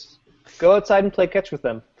kids. Go outside and play catch with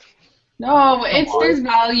them. No, there's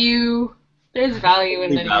value. There's value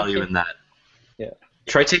in that. Yeah.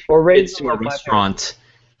 Try taking kids to a restaurant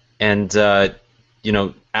and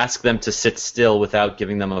ask them to sit still without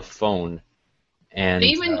giving them a phone. And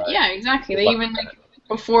yeah, exactly. They even like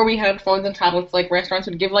before we had phones and tablets, like restaurants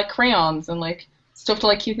would give like crayons and like stuff to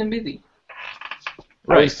like keep them busy.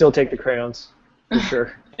 Right. I would still take the crayons for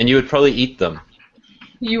sure. And you would probably eat them.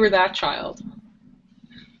 You were that child.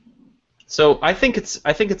 So I think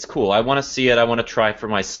it's cool. I want to see it. I want to try it for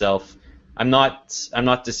myself. I'm not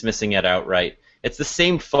dismissing it outright. It's the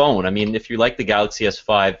same phone. I mean, if you like the Galaxy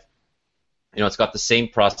S5, it's got the same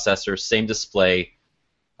processor, same display.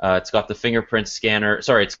 It's got the fingerprint scanner.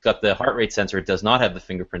 Sorry, it's got the heart rate sensor. It does not have the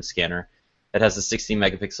fingerprint scanner. It has a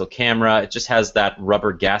 16-megapixel camera. It just has that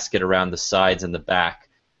rubber gasket around the sides and the back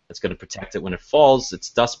that's going to protect it when it falls. It's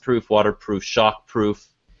dust-proof, waterproof, shock-proof.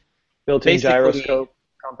 Built-in gyroscope,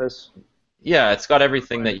 compass. Yeah, it's got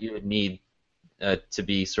everything that you would need to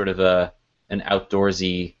be sort of an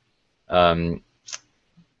outdoorsy kind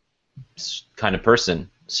of person.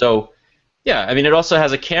 So, yeah, I mean, it also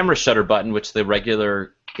has a camera shutter button, which the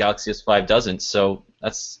regular Galaxy S5 doesn't. So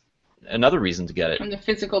that's another reason to get it. And the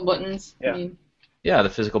physical buttons. Yeah. Yeah, the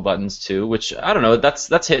physical buttons too. Which I don't know. That's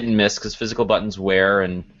hit and miss because physical buttons wear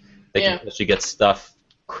and they can actually get stuck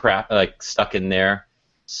in there.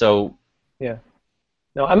 So. Yeah.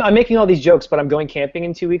 No, I'm making all these jokes, but I'm going camping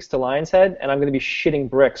in 2 weeks to Lion's Head, and I'm going to be shitting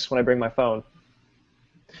bricks when I bring my phone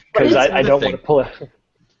because I don't want to pull it.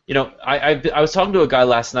 I was talking to a guy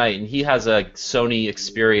last night, and he has a Sony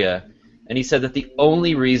Xperia, and he said that the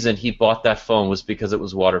only reason he bought that phone was because it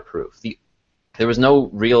was waterproof. There was no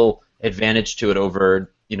real advantage to it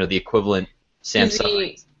over the equivalent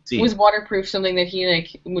Samsung. Was waterproof something that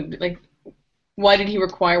he would like? Why did he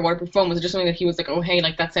require waterproof foam? Was it just something that he was like, oh hey,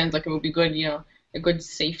 like that sounds like it would be good, a good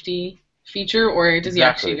safety feature, or does he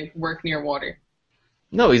actually work near water?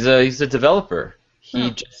 No, he's a developer.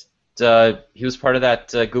 He he was part of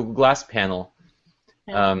that Google Glass panel.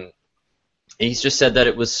 And he's just said that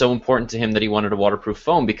it was so important to him that he wanted a waterproof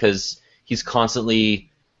phone because he's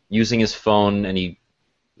constantly using his phone, and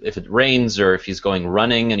if it rains or if he's going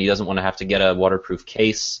running and he doesn't want to have to get a waterproof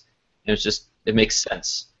case, it makes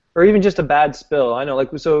sense. Or even just a bad spill. I know,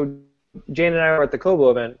 so Jane and I were at the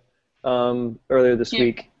Kobo event earlier this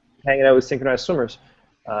week, hanging out with synchronized swimmers,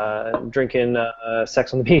 drinking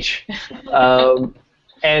Sex on the Beach,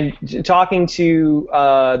 and talking to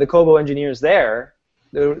the Kobo engineers there.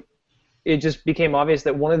 It just became obvious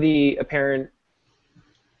that one of the apparent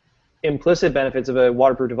implicit benefits of a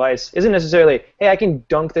waterproof device isn't necessarily, hey, I can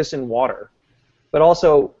dunk this in water, but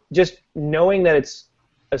also just knowing that it's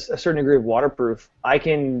a certain degree of waterproof, I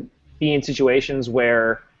can be in situations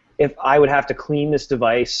where if I would have to clean this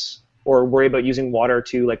device or worry about using water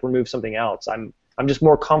to remove something else, I'm just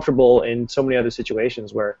more comfortable in so many other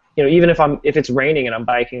situations where even if it's raining and I'm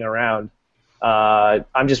biking around,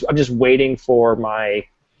 I'm just waiting for my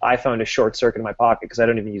iPhone to short circuit in my pocket because I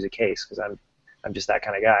don't even use a case because I'm just that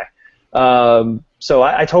kind of guy. So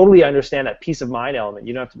I totally understand that peace of mind element.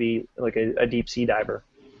 You don't have to be like a deep sea diver.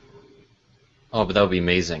 Oh, but that would be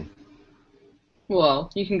amazing. Well,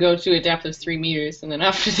 you can go to a depth of 3 meters, and then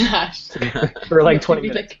after that, for 20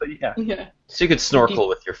 minutes. Yeah. So you could snorkel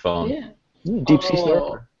with your phone. Yeah. Deep sea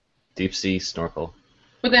snorkel. Deep sea snorkel.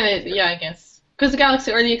 But then I guess because the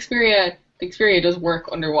Galaxy or the Xperia does work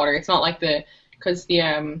underwater. It's not like because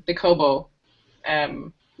the Kobo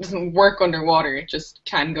doesn't work underwater. It just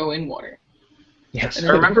can go in water. Yes, I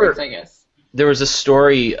remember. I guess. There was a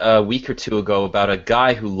story a week or two ago about a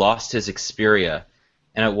guy who lost his Xperia,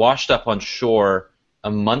 and it washed up on shore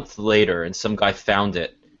a month later, and some guy found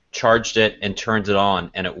it, charged it, and turned it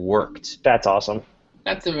on, and it worked. That's awesome.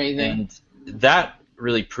 That's amazing. And that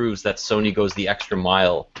really proves that Sony goes the extra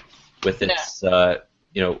mile with its,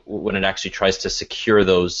 when it actually tries to secure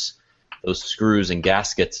those screws and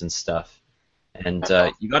gaskets and stuff. And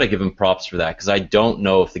you got to give them props for that, because I don't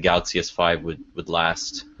know if the Galaxy S5 would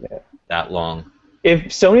last that long. If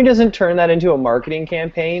Sony doesn't turn that into a marketing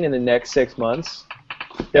campaign in the next 6 months,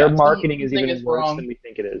 their marketing is even worse than we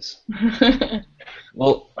think it is.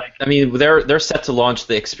 Well, I mean, they're set to launch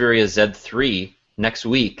the Xperia Z3 next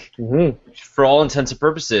week. Mm-hmm. For all intents and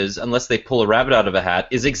purposes, unless they pull a rabbit out of a hat,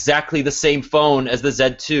 is exactly the same phone as the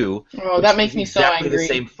Z2. Oh, that makes me so angry. Exactly the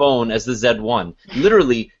same phone as the Z1.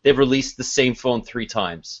 Literally, they've released the same phone 3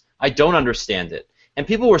 times. I don't understand it. And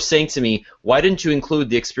people were saying to me, why didn't you include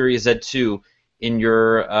the Xperia Z2 in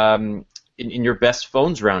your in your best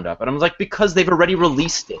phones roundup? And I'm like, because they've already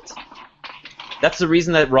released it. That's the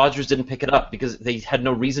reason that Rogers didn't pick it up, because they had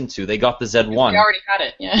no reason to. They got the Z1. They already had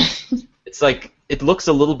it, yeah. It's like, it looks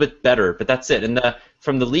a little bit better, but that's it. And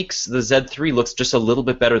from the leaks, the Z3 looks just a little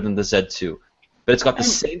bit better than the Z2. But it's got the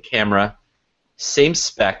same camera, same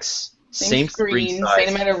specs, same screen size.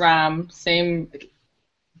 Same amount of RAM, same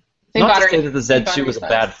Not battery. to say that the Z2 was a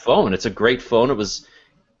bad phone. It's a great phone. It was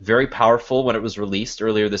very powerful when it was released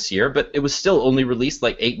earlier this year, but it was still only released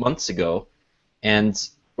like 8 months ago,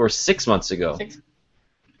 or 6 months ago. 6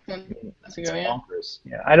 months ago, yeah.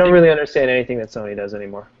 Yeah, I don't really understand anything that Sony does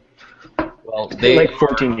anymore. Well, they like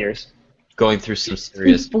 14 years. Going through some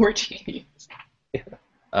serious 14 years.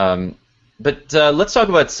 Yeah. But let's talk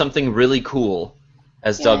about something really cool,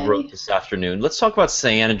 as Doug wrote this afternoon. Let's talk about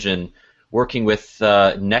Cyanogen working with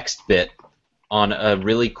NextBit on a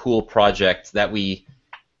really cool project that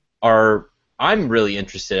I'm really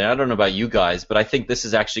interested in. I don't know about you guys, but I think this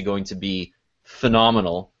is actually going to be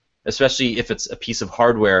phenomenal, especially if it's a piece of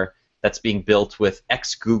hardware that's being built with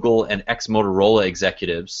ex-Google and ex-Motorola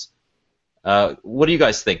executives. What do you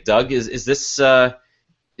guys think, Doug? Is this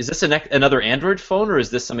another Android phone, or is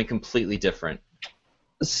this something completely different?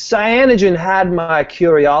 Cyanogen had my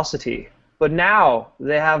curiosity, but now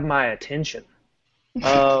they have my attention.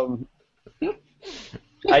 I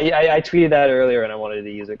tweeted that earlier, and I wanted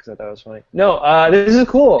to use it because I thought it was funny. No, this is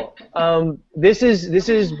cool. This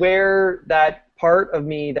is where that part of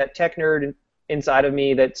me, that tech nerd inside of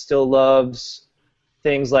me that still loves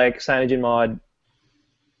things like CyanogenMod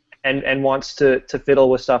and wants to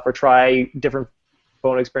fiddle with stuff or try different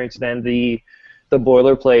phone experiences than the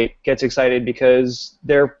boilerplate, gets excited because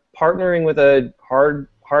they're partnering with a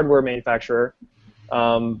hardware manufacturer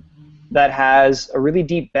that has a really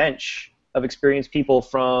deep bench of experienced people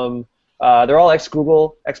from they're all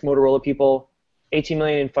ex-Google, ex-Motorola people, $18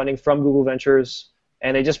 million in funding from Google Ventures,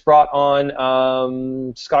 and they just brought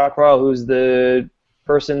on Scott Croyle, who's the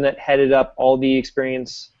person that headed up all the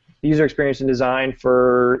user experience and design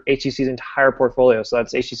for HTC's entire portfolio. So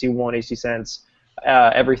that's HTC One, HTC Sense,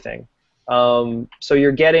 everything. So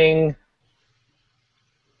you're getting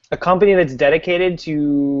a company that's dedicated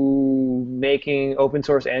to making open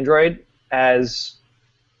source Android as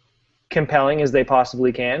compelling as they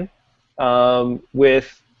possibly can,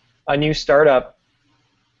 with a new startup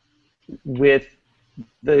with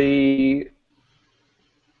the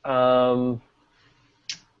how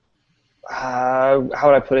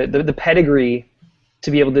would I put it, the pedigree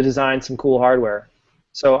to be able to design some cool hardware.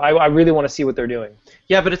 So I really want to see what they're doing.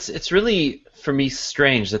 Yeah, but it's really, for me,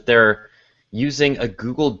 strange that they're using a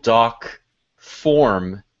Google Doc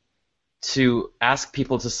form to ask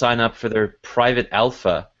people to sign up for their private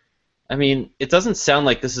alpha. I mean, it doesn't sound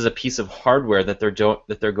like this is a piece of hardware that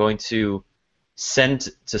they're going to send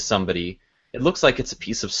to somebody. It looks like it's a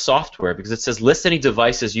piece of software because it says list any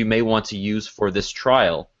devices you may want to use for this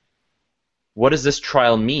trial. What does this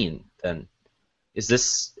trial mean then? Is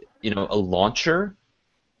this, a launcher?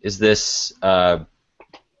 Is this, some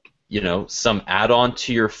add-on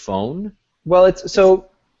to your phone? Well,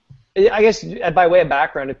 I guess by way of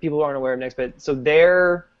background, if people aren't aware of Nextbit, so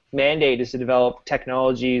their mandate is to develop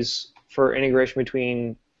technologies for integration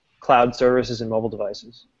between cloud services and mobile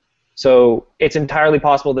devices. So it's entirely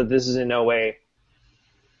possible that this is in no way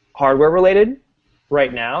hardware related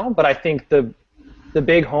right now, but I think the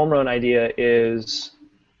big home run idea is,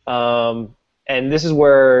 and this is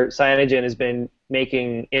where Cyanogen has been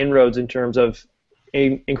making inroads in terms of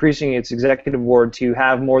increasing its executive board to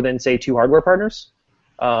have more than, say, 2 hardware partners.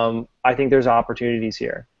 I think there's opportunities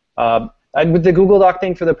here. With the Google Doc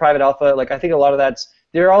thing for the private alpha, I think a lot of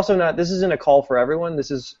they're also not, this isn't a call for everyone,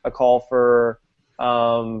 this is a call for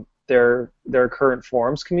their current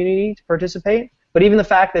forums community to participate. But even the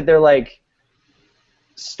fact that they're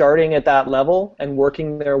starting at that level and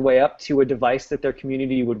working their way up to a device that their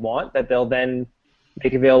community would want, that they'll then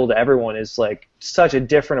make available to everyone, is such a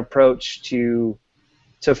different approach to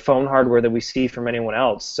phone hardware that we see from anyone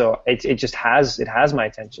else. So it has my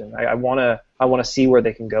attention. I want to see where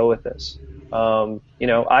they can go with this.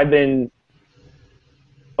 I've been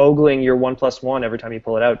ogling your OnePlus One every time you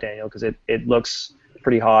pull it out, Daniel, because it looks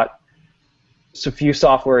pretty hot. It's a few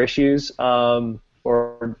software issues or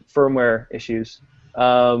firmware issues.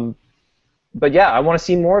 But yeah, I want to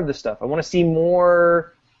see more of this stuff. I want to see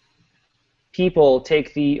more people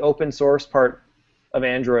take the open source part of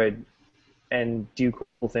Android and do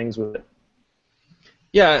cool things with it.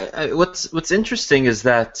 Yeah, what's interesting is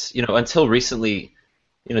that, until recently,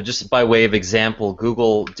 just by way of example,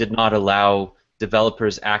 Google did not allow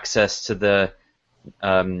developers access to the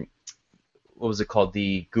what was it called,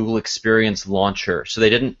 the Google Experience Launcher. So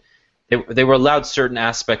they were allowed certain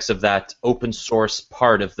aspects of that open source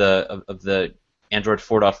part of the Android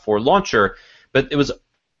 4.4 launcher, but it was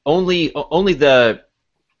only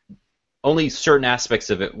certain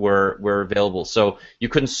aspects of it were available. So you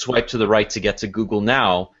couldn't swipe to the right to get to Google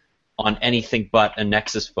Now on anything but a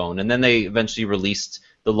Nexus phone. And then they eventually released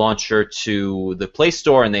the launcher to the Play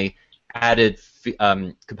Store, and they added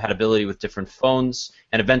compatibility with different phones.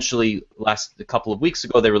 And eventually, a couple of weeks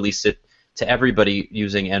ago, they released it to everybody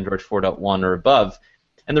using Android 4.1 or above.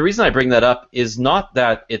 And the reason I bring that up is not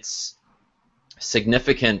that it's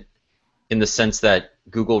significant in the sense that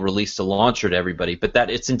Google released a launcher to everybody, but that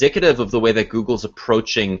it's indicative of the way that Google's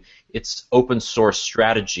approaching its open source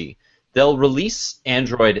strategy. They'll release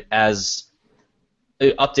Android as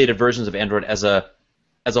updated versions of Android as a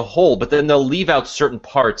whole, but then they'll leave out certain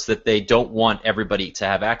parts that they don't want everybody to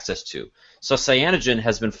have access to. So Cyanogen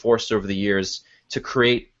has been forced over the years to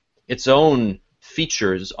create its own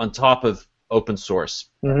features on top of open source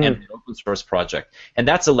and the open source project, and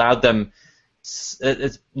that's allowed them.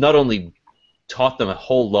 It's not only taught them a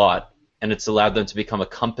whole lot, and it's allowed them to become a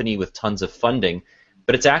company with tons of funding,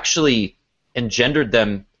 but it's actually engendered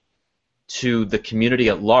them to the community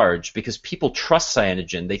at large, because people trust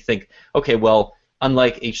Cyanogen. They think, okay, well,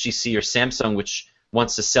 unlike HTC or Samsung, which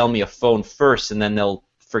wants to sell me a phone first and then they'll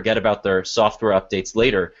forget about their software updates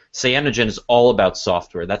later, Cyanogen is all about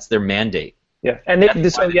software. That's their mandate. Yeah, and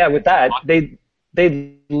with that,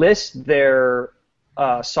 they list their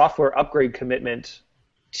software upgrade commitment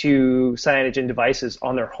to Cyanogen devices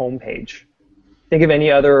on their homepage. Think of any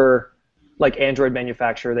other Android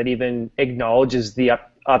manufacturer that even acknowledges the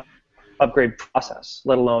upgrade process,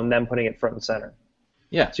 let alone them putting it front and center.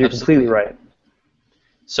 Yeah, so you're completely right.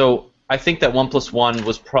 So I think that OnePlus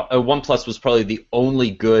was probably the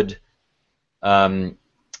only good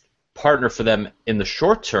partner for them in the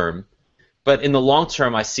short term, But in the long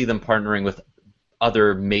term, I see them partnering with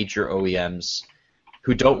other major OEMs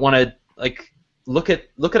who don't want to look at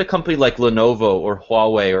a company like Lenovo or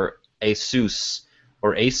Huawei or Asus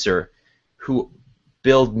or Acer, who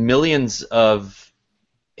build millions of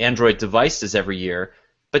Android devices every year,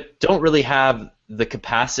 but don't really have the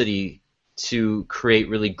capacity to create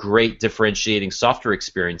really great differentiating software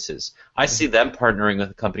experiences. I see them partnering with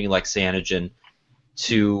a company like Cyanogen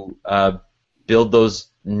to build those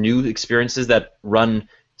new experiences that run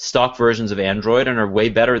stock versions of Android and are way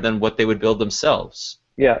better than what they would build themselves.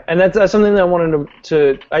 Yeah, and that's something that I wanted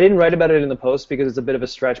to. I didn't write about it in the post because it's a bit of a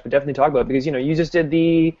stretch, but definitely talk about it because you just did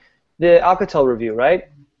the Alcatel review, right?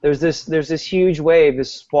 There's this huge wave,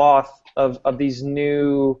 this swath of these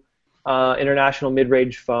new international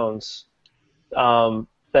mid-range phones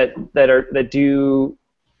that do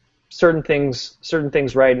certain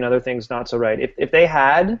things right and other things not so right. If they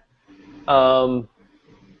had a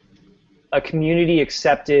community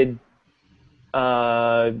accepted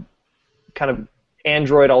kind of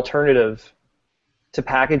Android alternative to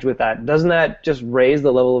package with that, doesn't that just raise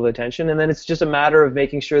the level of attention? And then it's just a matter of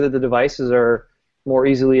making sure that the devices are more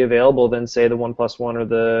easily available than, say, the OnePlus One or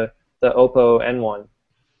the Oppo N1.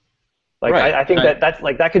 Right. I think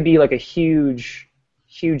that could be like a huge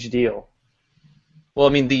deal. Well,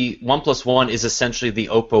 I mean, the OnePlus One is essentially the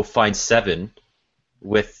Oppo Find 7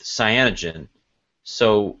 with Cyanogen.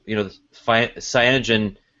 So,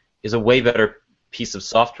 Cyanogen is a way better piece of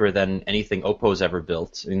software than anything Oppo's ever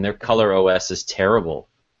built. I mean, their Color OS is terrible.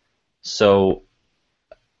 So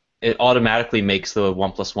it automatically makes the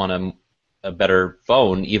OnePlus One a better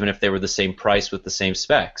phone, even if they were the same price with the same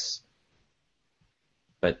specs.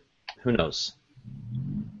 But who knows?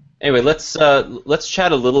 Anyway, let's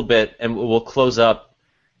chat a little bit, and we'll close up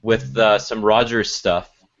with some Rogers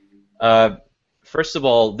stuff. First of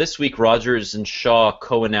all, this week Rogers and Shaw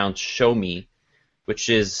co-announced ShowMe, which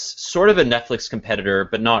is sort of a Netflix competitor,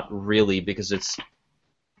 but not really, because it's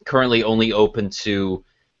currently only open to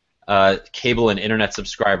cable and internet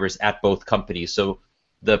subscribers at both companies. So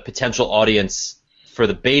the potential audience for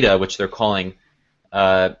the beta, which they're calling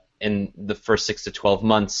in the first 6 to 12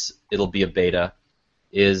 months, it'll be a beta,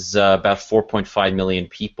 is about 4.5 million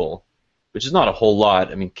people, which is not a whole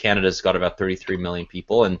lot. I mean, Canada's got about 33 million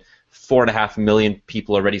people, and 4.5 million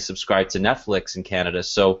people already subscribe to Netflix in Canada.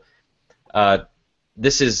 So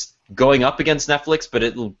this is going up against Netflix, but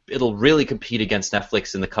it'll really compete against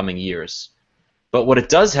Netflix in the coming years. But what it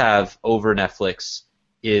does have over Netflix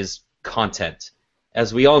is content.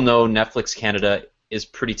 As we all know, Netflix Canada is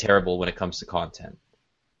pretty terrible when it comes to content.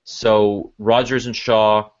 So Rogers and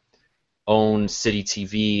Shaw own City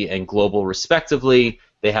TV and Global respectively.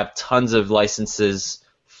 They have tons of licenses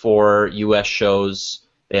for U.S. shows.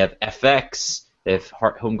 They have FX. They have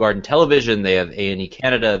Home Garden Television. They have A&E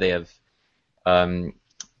Canada. They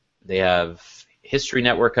have History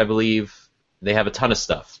Network, I believe. They have a ton of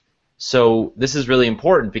stuff. So this is really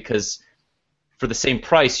important because for the same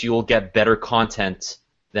price, you will get better content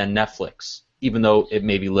than Netflix, even though it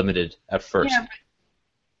may be limited at first. Yeah,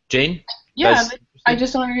 Jane? Yeah, but I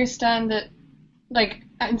just don't understand that.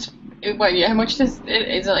 How much is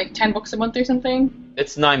it like $10 a month or something?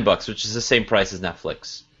 It's $9, which is the same price as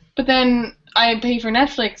Netflix. But then I pay for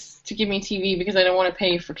Netflix to give me TV because I don't want to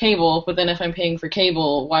pay for cable. But then if I'm paying for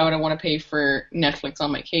cable, why would I want to pay for Netflix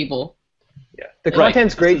on my cable? Yeah, the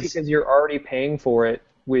content's great because you're already paying for it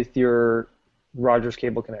with your Rogers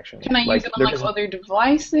cable connection. Can I use it on other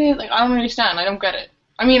devices? I don't understand. I don't get it.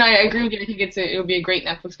 I mean, I agree with you. I think it'll be a great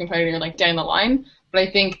Netflix competitor down the line. But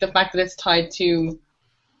I think the fact that it's tied to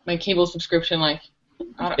my cable subscription, I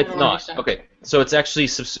don't not. understand. Okay, so it's actually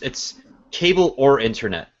it's cable or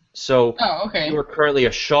internet. So okay. If you are currently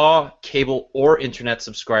a Shaw cable or internet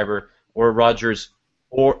subscriber or a Rogers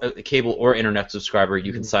or a cable or internet subscriber,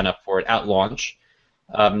 you can sign up for it at launch.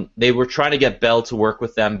 They were trying to get Bell to work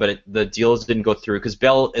with them, but the deals didn't go through because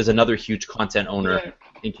Bell is another huge content owner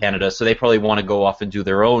in Canada, so they probably want to go off and do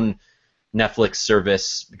their own Netflix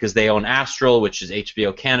service because they own Astral, which is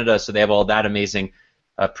HBO Canada, so they have all that amazing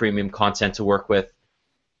premium content to work with.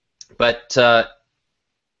 But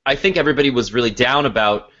I think everybody was really down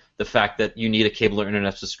about the fact that you need a cable or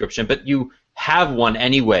internet subscription, but you have one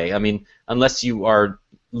anyway. I mean, unless you are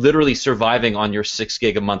literally surviving on your 6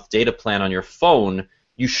 gig a month data plan on your phone,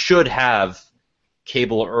 you should have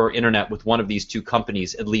cable or internet with one of these two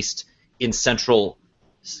companies, at least in central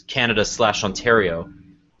Canada/Ontario.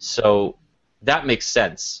 So that makes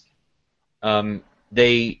sense.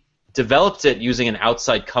 They developed it using an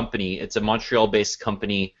outside company. It's a Montreal-based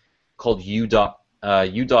company called U.io,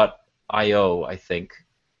 I think.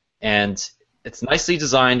 And it's nicely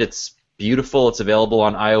designed. It's beautiful. It's available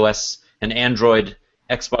on iOS and Android,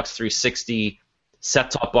 Xbox 360,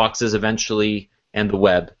 set-top boxes eventually, and the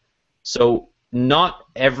web. So not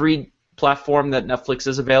every platform that Netflix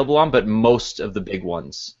is available on, but most of the big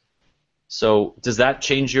ones. So does that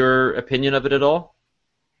change your opinion of it at all?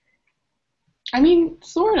 I mean,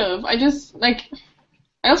 sort of. I also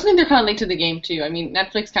think they're kind of late to the game, too. I mean,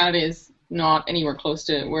 Netflix Canada is not anywhere close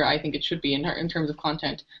to where I think it should be in terms of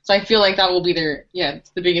content. So I feel like that will be it's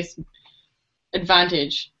the biggest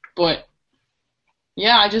advantage. But,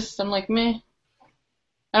 yeah, I'm like, meh.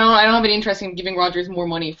 I don't have any interest in giving Rogers more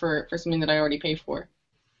money for something that I already pay for.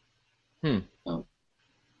 So,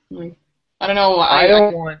 I don't know. I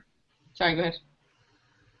don't want... Sorry, go ahead.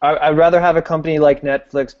 I'd rather have a company like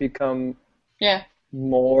Netflix become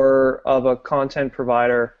more of a content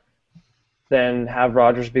provider than have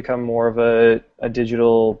Rogers become more of a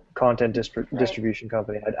digital content distribution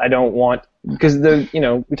company. I don't want, because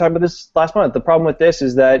we talked about this last month. The problem with this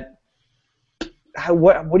is that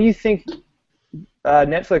what do you think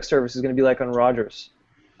Netflix service is going to be like on Rogers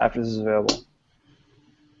after this is available?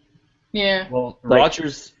 Yeah. Well,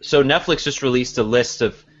 Rogers. So Netflix just released a list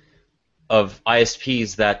of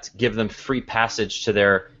ISPs that give them free passage to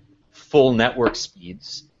their full network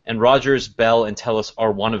speeds, and Rogers, Bell, and Telus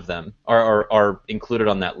are one of them, are included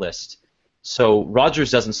on that list. So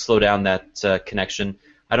Rogers doesn't slow down that connection.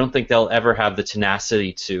 I don't think they'll ever have the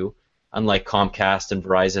tenacity to, unlike Comcast and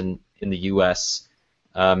Verizon in the U.S.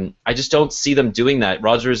 I just don't see them doing that.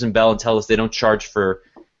 Rogers and Bell and Telus, they don't charge for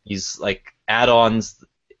these like add-ons,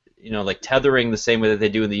 like tethering the same way that they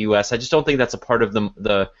do in the U.S. I just don't think that's a part of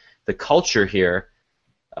the culture here.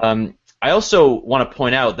 I also want to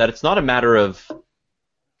point out that it's not a matter of,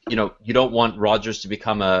 you don't want Rogers to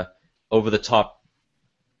become a over-the-top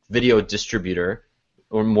video distributor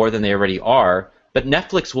or more than they already are, but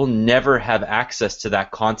Netflix will never have access to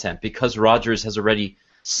that content because Rogers has already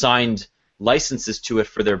signed licenses to it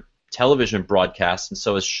for their television broadcasts, and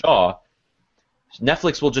so is Shaw.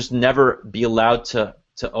 Netflix will just never be allowed to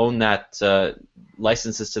own that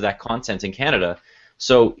licenses to that content in Canada.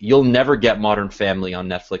 So you'll never get Modern Family on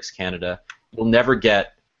Netflix Canada. You'll never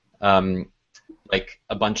get like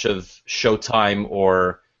a bunch of Showtime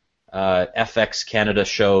or FX Canada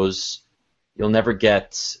shows. You'll never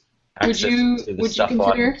get access to the stuff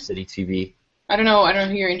on City TV. I don't know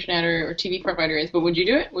who your internet or TV provider is, but would you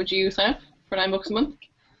do it? Would you sign up for $9 a month?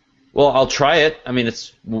 Well, I'll try it. I mean,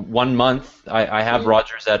 it's 1 month. I have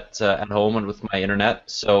Rogers at home and with my internet,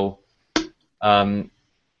 so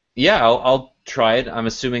I'll try it. I'm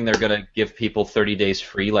assuming they're going to give people 30 days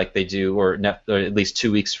free like they do, or at least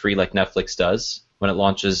 2 weeks free like Netflix does when it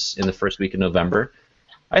launches in the first week of November.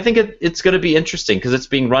 I think it's going to be interesting because it's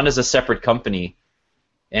being run as a separate company,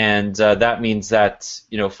 and that means that,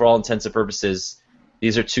 for all intents and purposes,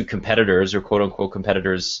 these are two competitors, or quote-unquote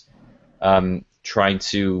competitors, trying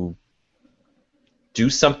to do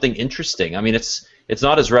something interesting. I mean, it's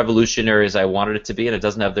not as revolutionary as I wanted it to be, and it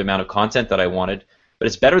doesn't have the amount of content that I wanted, but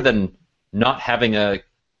it's better than not having a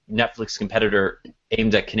Netflix competitor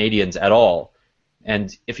aimed at Canadians at all.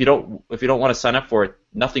 And if you don't want to sign up for it,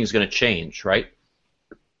 nothing's going to change, right?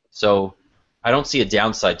 So I don't see a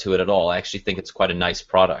downside to it at all. I actually think it's quite a nice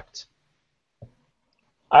product.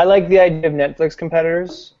 I like the idea of Netflix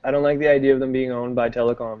competitors. I don't like the idea of them being owned by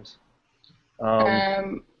telecoms.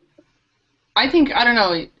 I think, I don't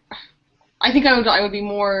know. I think I would be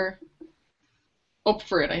more up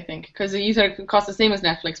for it, I think, because you said it could cost the same as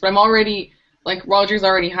Netflix, but I'm already, like, Rogers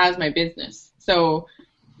already has my business, so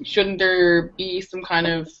shouldn't there be some kind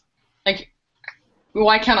of, like,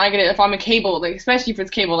 why can't I get it if I'm a cable, like, especially if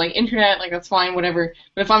it's cable, like, internet, like, that's fine, whatever,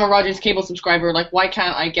 but if I'm a Rogers cable subscriber, like, why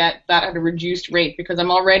can't I get that at a reduced rate, because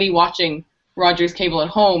I'm already watching Rogers cable at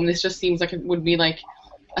home. This just seems like it would be, like,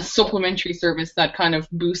 a supplementary service that kind of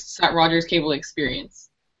boosts that Rogers cable experience.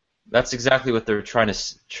 That's exactly what they're trying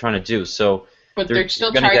to do, so... But they're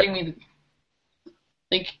still charging me,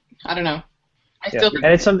 like, I don't know. Still think...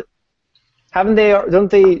 And it's something.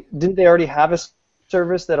 Didn't they already have a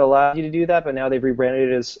service that allowed you to do that, but now they've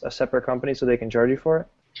rebranded it as a separate company so they can charge you for it?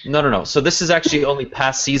 No. So this is actually only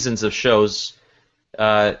past seasons of shows.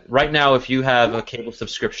 Right now, if you have a cable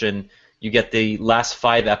subscription, you get the last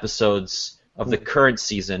 5 episodes of the current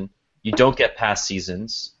season. You don't get past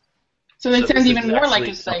seasons. So it sounds even more like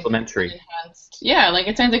it's supplementary. Like enhanced. Yeah, like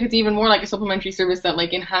it sounds like it's even more like a supplementary service that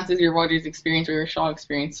like enhances your Rogers experience or your Shaw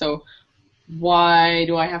experience. So why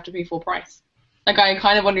do I have to pay full price? Like I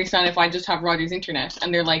kind of understand if I just have Rogers internet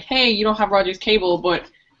and they're like, hey, you don't have Rogers cable, but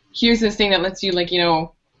here's this thing that lets you like,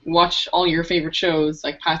 watch all your favorite shows,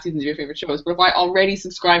 like past seasons of your favorite shows. But if I already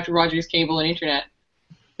subscribe to Rogers cable and internet,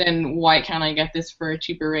 then why can't I get this for a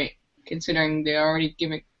cheaper rate? Considering they already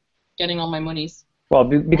give it. getting all my monies. Well,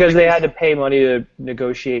 because they had to pay money to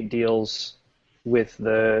negotiate deals with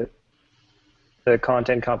the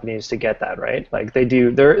content companies to get that, right? Like they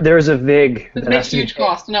do. There's a VIG. It makes huge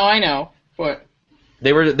cost. No, I know, but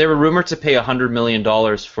They were rumored to pay $100 million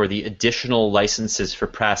for the additional licenses for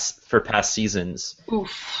past seasons,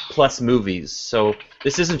 plus movies. So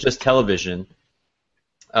this isn't just television.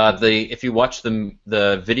 If you watch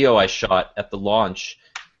the video I shot at the launch,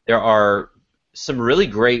 there are some really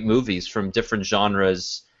great movies from different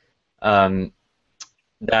genres that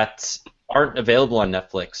aren't available on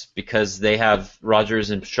Netflix because Rogers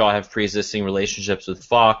and Shaw have pre-existing relationships with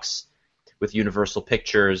Fox, with Universal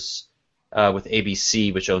Pictures, with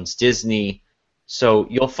ABC, which owns Disney. So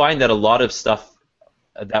you'll find that a lot of stuff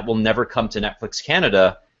that will never come to Netflix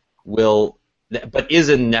Canada but is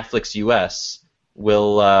in Netflix US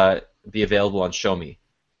will be available on Show Me.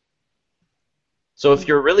 So if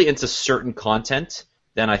you're really into certain content,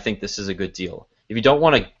 then I think this is a good deal. If you don't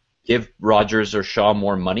want to give Rogers or Shaw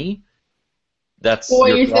more money, that's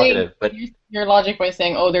your prerogative. But your logic by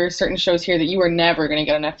saying, there are certain shows here that you are never going to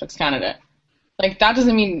get on Netflix Canada. Like that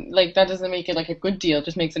doesn't make it like a good deal. It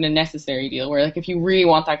just makes it a necessary deal. Where like if you really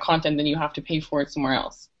want that content, then you have to pay for it somewhere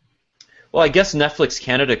else. Well, I guess Netflix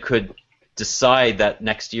Canada could decide that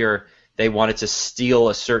next year they wanted to steal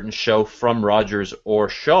a certain show from Rogers or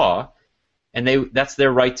Shaw, and that's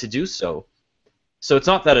their right to do so. So it's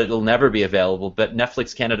not that it'll never be available, but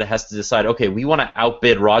Netflix Canada has to decide, okay, we want to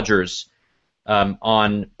outbid Rogers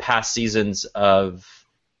on past seasons of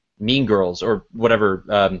Mean Girls or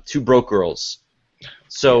whatever, Two Broke Girls.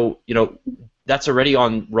 So, that's already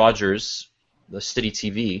on Rogers, the City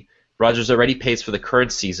TV. Rogers already pays for the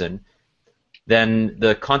current season. Then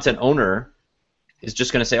the content owner is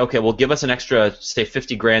just going to say, okay, well, give us an extra, say,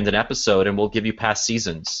 $50,000 an episode, and we'll give you past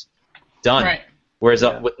seasons. Done. Right. Whereas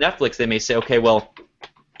with Netflix, they may say, okay, well,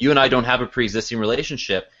 you and I don't have a pre-existing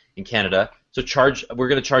relationship in Canada, so we're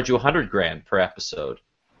going to charge you $100,000 per episode.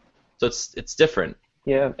 So it's different.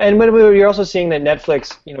 Yeah, and you're also seeing that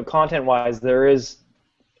Netflix, content-wise, there is,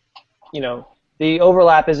 the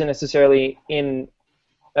overlap isn't necessarily in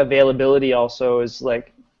availability. Also, is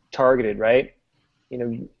like targeted, right?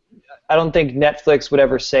 I don't think Netflix would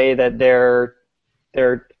ever say that their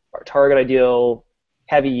target ideal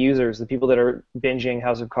heavy users, the people that are binging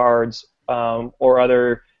House of Cards or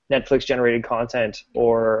other Netflix-generated content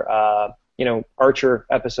or Archer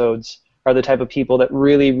episodes, are the type of people that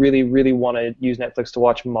really, really, really want to use Netflix to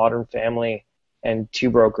watch Modern Family and Two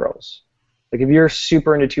Broke Girls. Like, if you're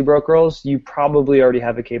super into Two Broke Girls, you probably already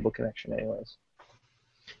have a cable connection anyways.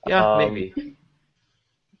 Yeah, maybe.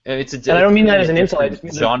 And I don't mean that as an insult. I just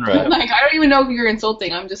mean genre. Like, I don't even know who you're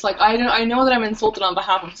insulting. I'm just like, I know that I'm insulted on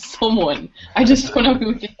behalf of someone. I just don't know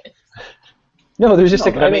who it is. No, there's just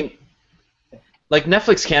like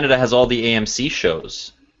Netflix Canada has all the AMC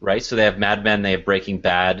shows, right? So they have Mad Men, they have Breaking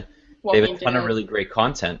Bad, they have a ton of really great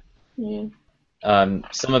content. Yeah.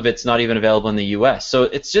 Some of it's not even available in the U.S. So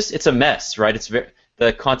it's a mess, right?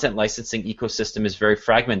 The content licensing ecosystem is very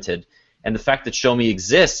fragmented, and the fact that Show Me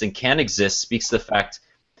exists and can exist speaks to the fact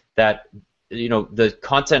that the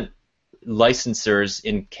content licensors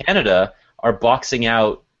in Canada are boxing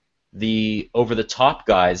out the over-the-top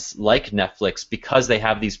guys like Netflix because they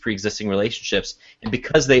have these pre-existing relationships and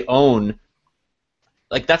because they own.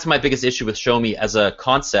 Like, that's my biggest issue with Show Me as a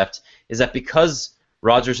concept, is that because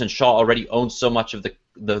Rogers and Shaw already own so much of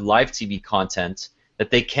the live TV content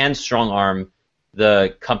that they can strong-arm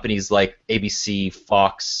the companies like ABC,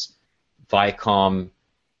 Fox, Viacom,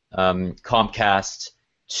 Comcast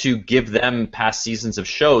to give them past seasons of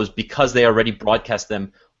shows because they already broadcast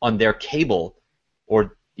them on their cable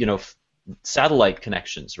or satellite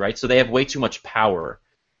connections, right? So they have way too much power,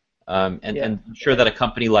 and I'm sure that a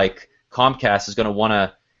company like Comcast is going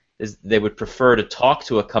to they would prefer to talk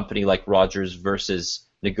to a company like Rogers versus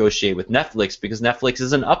negotiate with Netflix because Netflix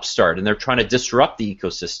is an upstart and they're trying to disrupt the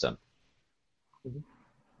ecosystem.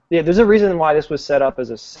 Yeah, there's a reason why this was set up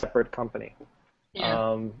as a separate company.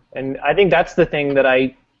 Yeah. And I think that's the thing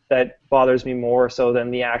that bothers me more so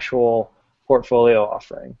than the actual portfolio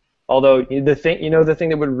offering. Although the thing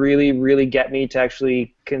that would really, really get me to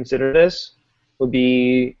actually consider this would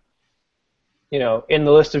be, in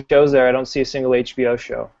the list of shows there, I don't see a single HBO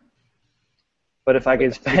show. But if I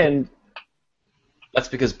could spend... That's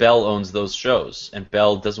because Bell owns those shows, and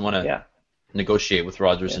Bell doesn't want to negotiate with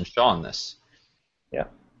Rogers and Shaw on this. Yeah.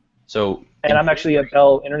 So. And I'm actually a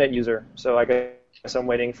Bell internet user, so I guess I'm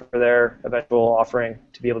waiting for their eventual offering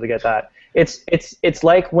to be able to get that. It's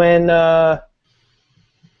like when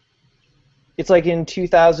it's like in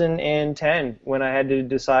 2010 when I had to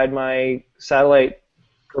decide my satellite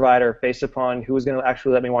provider based upon who was going to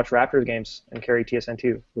actually let me watch Raptors games and carry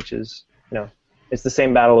TSN2, which is, it's the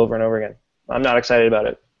same battle over and over again. I'm not excited about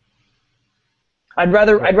it. I'd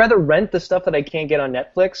rather rent the stuff that I can't get on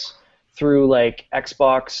Netflix through like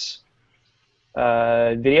Xbox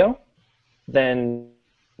video than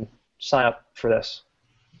sign up for this.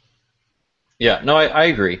 Yeah, no, I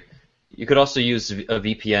agree. You could also use a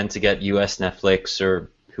VPN to get US Netflix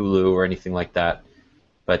or Hulu or anything like that,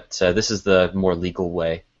 but this is the more legal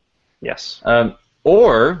way. Yes.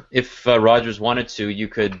 Or if Rogers wanted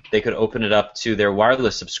to, they could open it up to their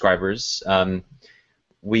wireless subscribers.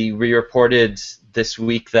 We reported this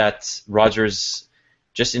week that Rogers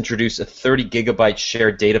just introduced a 30 gigabyte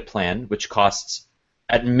shared data plan, which costs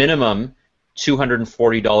at minimum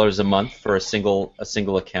 $240 a month for a single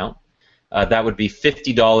account. That would be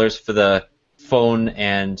 $50 for the phone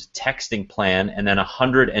and texting plan, and then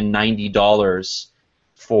 $190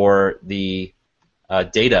 for the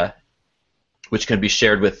data, which can be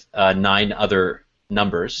shared with 9 other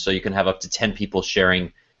numbers. So you can have up to 10 people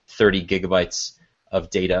sharing 30 gigabytes of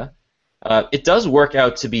data. It does work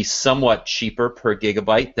out to be somewhat cheaper per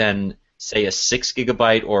gigabyte than, say, a 6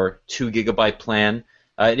 gigabyte or 2 gigabyte plan.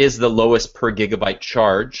 It is the lowest per gigabyte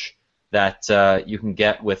charge that you can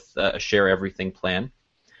get with a Share Everything plan.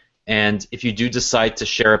 And if you do decide to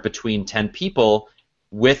share it between 10 people,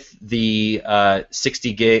 with the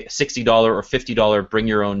 $60 or $50 bring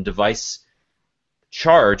your own device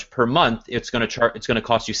charge per month, it's going to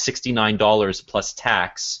cost you $69 plus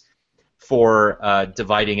tax for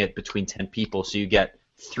dividing it between 10 people. So you get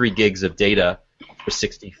 3 gigs of data for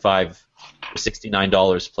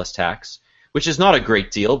 $69 plus tax, which is not a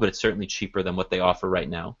great deal, but it's certainly cheaper than what they offer right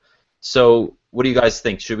now. So what do you guys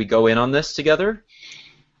think? Should we go in on this together?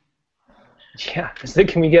 Yeah. So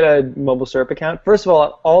can we get a mobile syrup account? First of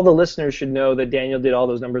all the listeners should know that Daniel did all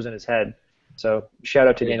those numbers in his head. So shout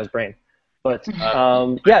out to Daniel's brain. But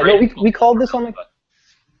we called this on the.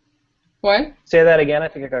 What? Say that again. I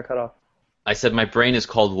think I got cut off. I said my brain is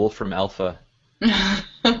called Wolfram Alpha.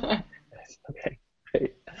 Okay,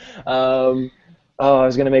 great. I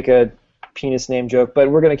was gonna make a penis name joke, but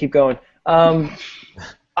we're gonna keep going.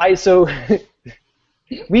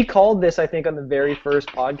 We called this, I think, on the very first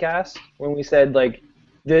podcast when we said like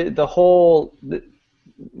the whole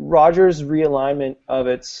Rogers realignment of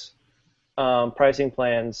its pricing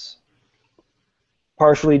plans,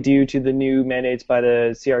 partially due to the new mandates by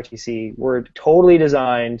the CRTC, were totally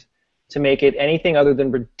designed to make it anything other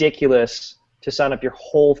than ridiculous to sign up your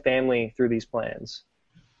whole family through these plans,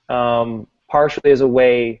 partially as a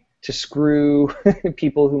way to screw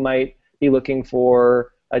people who might be looking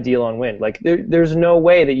for a deal on Wind. Like there's no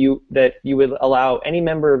way that you would allow any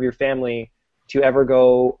member of your family to ever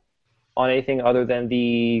go on anything other than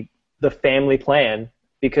the family plan,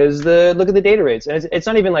 because look at the data rates, and it's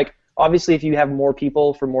not even like, obviously if you have more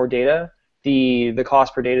people for more data, the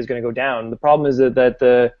cost per data is going to go down. The problem is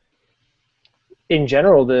that in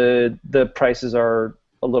general the prices are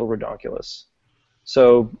a little ridiculous.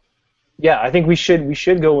 So yeah, I think we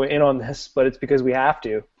should go in on this, but it's because we have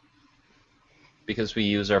to. Because we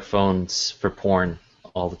use our phones for porn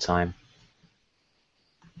all the time.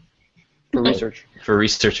 For research. For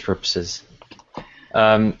research purposes.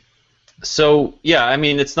 So yeah, I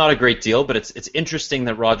mean, it's not a great deal, but it's interesting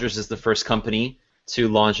that Rogers is the first company to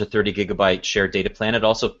launch a 30 gigabyte shared data plan. It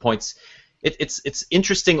also points. It's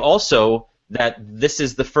interesting also that this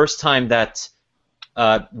is the first time that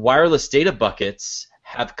wireless data buckets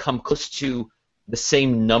have come close to the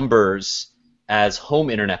same numbers as home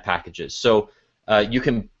internet packages. So you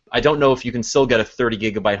can. I don't know if you can still get a 30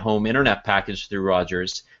 gigabyte home internet package through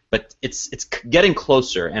Rogers, but it's getting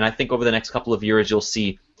closer. And I think over the next couple of years you'll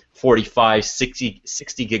see 45, 60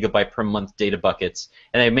 gigabyte per month data buckets,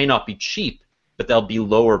 and they may not be cheap, but they'll be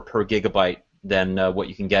lower per gigabyte than what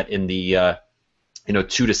you can get in the 2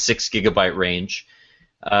 to 6 gigabyte range.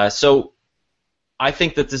 So I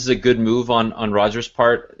think that this is a good move on Rogers'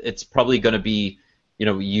 part. It's probably going to be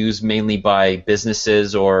used mainly by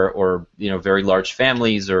businesses or very large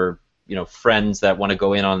families or friends that want to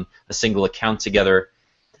go in on a single account together.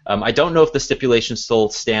 I don't know if the stipulation still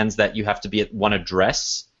stands that you have to be at one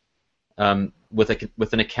address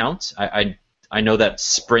with an account. I know that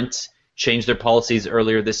Sprint changed their policies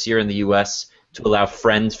earlier this year in the U.S. to allow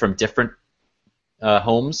friends from different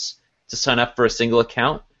homes to sign up for a single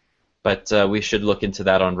account, but we should look into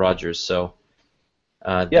that on Rogers. So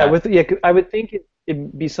I would think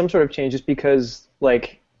it'd be some sort of change, just because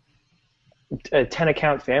like a 10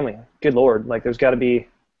 account family, good lord, like there's got to be,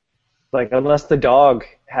 like, unless the dog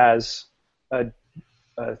has a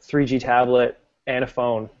 3G tablet and a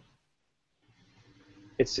phone,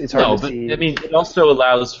 It's hard No, to but see. I mean, it also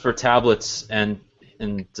allows for tablets and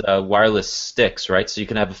wireless sticks, right? So you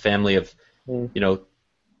can have a family of,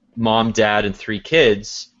 mom, dad, and 3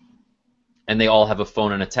 kids, and they all have a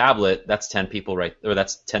phone and a tablet. That's 10 people, right? Or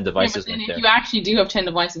that's 10 devices yeah, but then right there. if you actually do have 10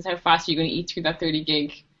 devices, how fast are you going to eat through that 30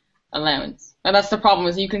 gig allowance? And that's the problem,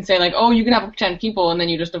 is you can say, like, oh, you can have up to 10 people, and then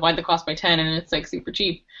you just divide the cost by 10, and it's, like, super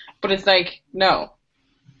cheap. But it's like, no.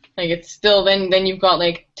 Like, it's still, then you've got,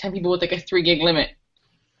 like, 10 people with, like, a 3 gig limit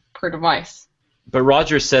per device. But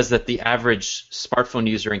Rogers says that the average smartphone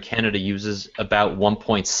user in Canada uses about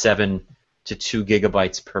 1.7 to 2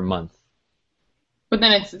 gigabytes per month. But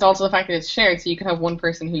then it's also the fact that it's shared, so you can have one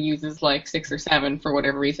person who uses, like, 6 or 7 for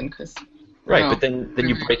whatever reason, because... Right, but then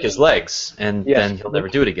you break his legs, and then he'll never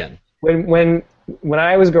do it again. When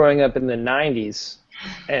I was growing up in the 90s,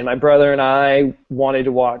 and my brother and I wanted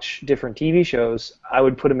to watch different TV shows, I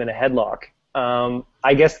would put him in a headlock.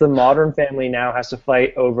 I guess the modern family now has to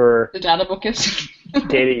fight over the data buckets.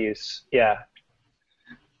 data use. Yeah.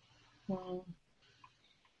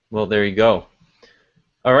 Well, there you go.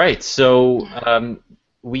 All right, so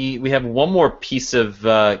we have one more piece of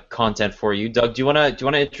content for you, Doug. Do you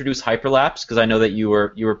wanna introduce Hyperlapse? Because I know that you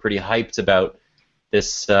were pretty hyped about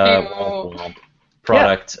this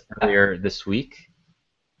product earlier this week.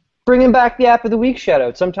 Bringing back the app of the week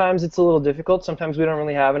shout-out. Sometimes it's a little difficult. Sometimes we don't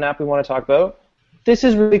really have an app we want to talk about. This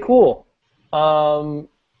is really cool.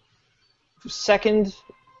 Second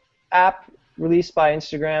app released by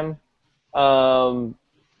Instagram.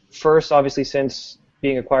 First, obviously, since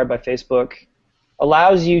being acquired by Facebook.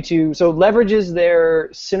 Allows you to, so leverages their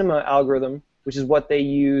cinema algorithm, which is what they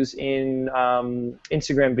use in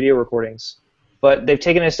Instagram video recordings. But they've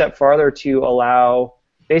taken it a step farther to allow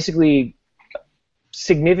basically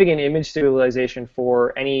significant image stabilization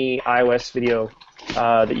for any iOS video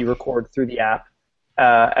that you record through the app,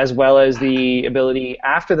 as well as the ability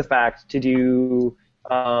after the fact to do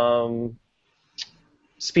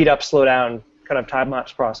speed up, slow down kind of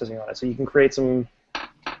time-lapse processing on it. So you can create some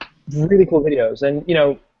really cool videos. And,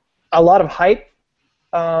 a lot of hype.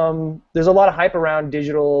 There's a lot of hype around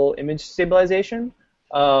digital image stabilization.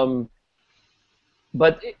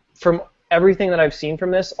 But from everything that I've seen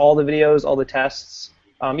from this, all the videos, all the tests,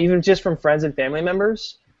 even just from friends and family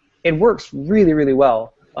members, it works really, really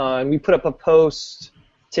well. And we put up a post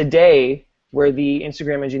today where the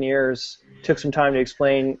Instagram engineers took some time to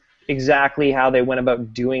explain exactly how they went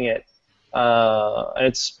about doing it. And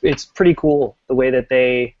it's pretty cool the way that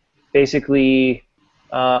they basically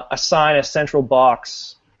assign a central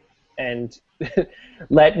box and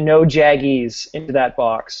let no jaggies into that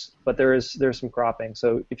box, but there's some cropping.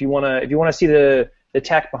 So if you wanna see the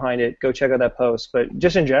tech behind it, go check out that post. But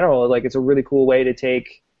just in general, like, it's a really cool way to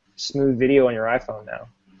take smooth video on your iPhone now.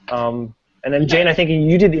 And then Jane, I think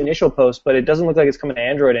you did the initial post, but it doesn't look like it's coming to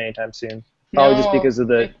Android anytime soon. Probably just because of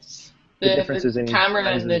the differences in camera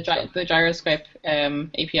and the gyroscope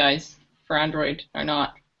APIs for Android are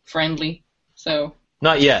not friendly. So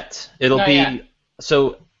not yet. It'll be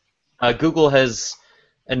so. Google has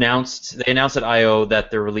announced at I/O that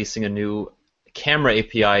they're releasing a new camera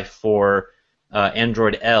API for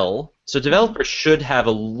Android L. So developers should have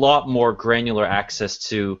a lot more granular access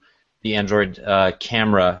to the Android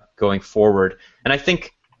camera going forward. And I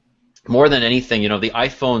think more than anything, the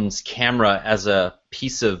iPhone's camera as a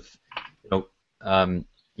piece of,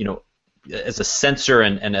 as a sensor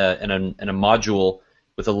and a module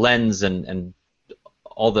with a lens and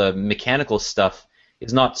all the mechanical stuff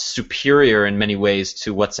is not superior in many ways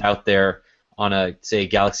to what's out there on a, say,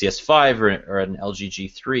 Galaxy S5 or an LG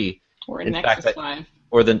G3. Or a Nexus 5.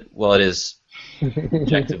 It is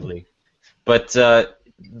objectively. But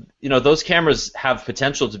those cameras have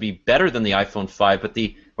potential to be better than the iPhone 5,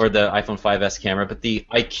 or the iPhone 5S camera. But the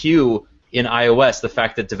iQ in iOS, the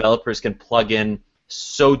fact that developers can plug in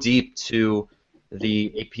so deep to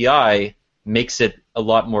the API makes it a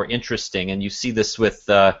lot more interesting. And you see this with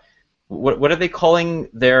what are they calling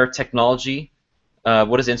their technology?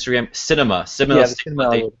 What is Instagram? Cinema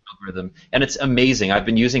algorithm, and it's amazing. I've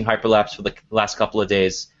been using Hyperlapse for the last couple of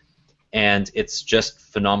days, and it's just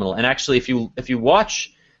phenomenal. And actually, if you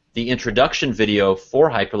watch the introduction video for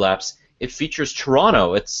Hyperlapse, it features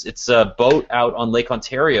Toronto. It's a boat out on Lake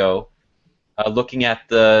Ontario, looking at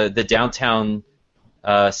the downtown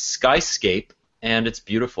skyscape, and it's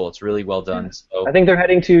beautiful. It's really well done. So I think they're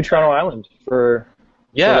heading to Toronto Island for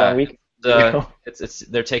a week.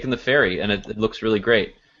 They're taking the ferry, and it looks really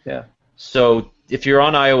great. Yeah. So if you're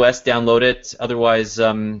on iOS, download it. Otherwise,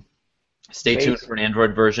 stay tuned for an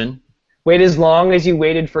Android version. Wait as long as you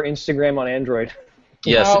waited for Instagram on Android.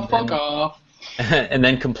 Yes. Oh, fuck off. And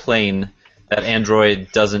then complain that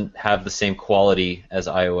Android doesn't have the same quality as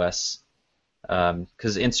iOS,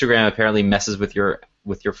 because Instagram apparently messes with your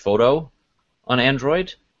photo on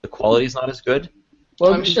Android. The quality is not as good.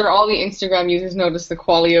 Well, I'm sure all the Instagram users notice the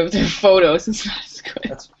quality of their photos. It's not as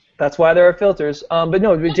good. That's why there are filters. But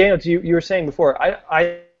no, Jano, you were saying before,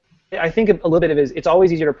 I think a little bit of it is it's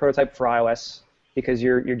always easier to prototype for iOS because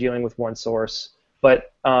you're dealing with one source.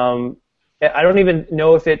 But I don't even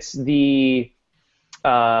know if it's the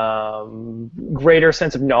greater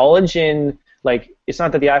sense of knowledge in, like, it's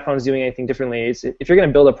not that the iPhone is doing anything differently. It's, if you're going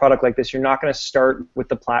to build a product like this, you're not going to start with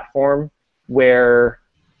the platform where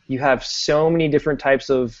you have so many different types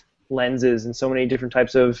of lenses and so many different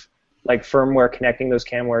types of like firmware connecting those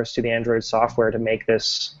cameras to the Android software to make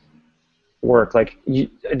this work. Like,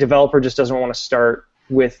 a developer just doesn't want to start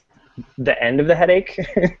with the end of the headache.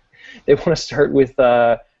 They want to start with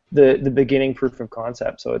the beginning proof of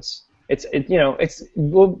concept. So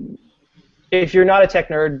well, if you're not a tech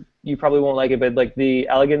nerd, you probably won't like it, but like the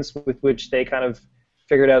elegance with which they kind of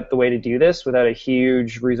figured out the way to do this without a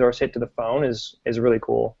huge resource hit to the phone is really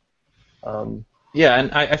cool. Yeah,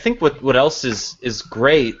 and I think what else is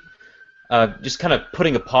great, just kind of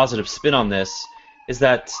putting a positive spin on this, is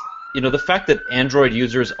that the fact that Android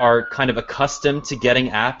users are kind of accustomed to getting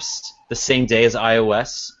apps the same day as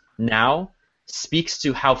iOS now speaks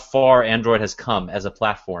to how far Android has come as a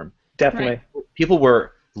platform. Definitely. Right. People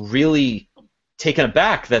were really taken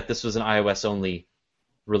aback that this was an iOS-only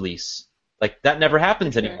release. Like, that never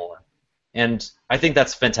happens anymore. And I think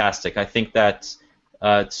that's fantastic. I think that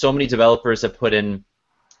so many developers have put in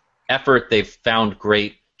effort. They've found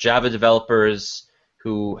great Java developers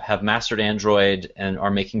who have mastered Android and are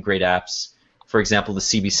making great apps. For example, the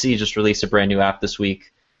CBC just released a brand new app this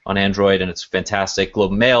week on Android, and it's fantastic. Globe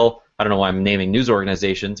and Mail, I don't know why I'm naming news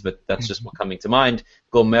organizations, but that's just what's coming to mind.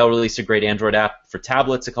 Globe and Mail released a great Android app for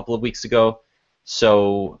tablets a couple of weeks ago.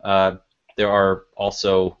 So there are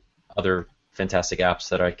also other fantastic apps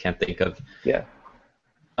that I can't think of. Yeah.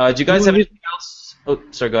 Do you guys have anything else? Oh,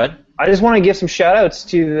 sorry, go ahead. I just want to give some shout-outs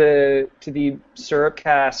to the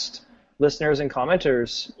Syrupcast listeners and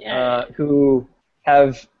commenters who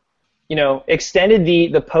have, extended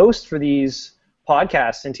the post for these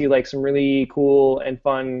podcasts into like some really cool and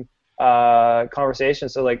fun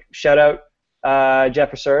conversations. So like, shout out Jeff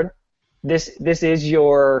Broussard. This is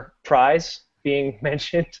your prize being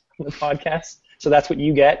mentioned on the podcast, so that's what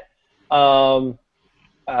you get. Shout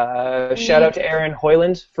out to Aaron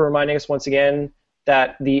Hoyland for reminding us once again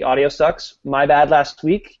that the audio sucks. My bad last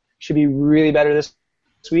week. Should be really better this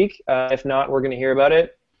week. If not, we're going to hear about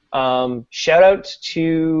it. Shout out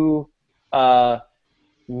to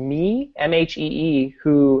me, MHEE,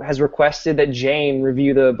 who has requested that Jane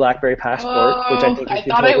review the BlackBerry Passport, which I think we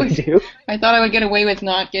should totally do. I thought I would get away with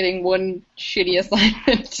not getting one shitty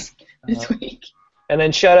assignment this week. And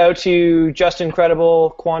then shout out to Justin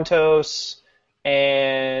Credible, Quantos,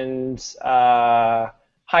 and Hi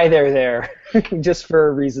There, just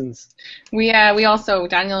for reasons. We also,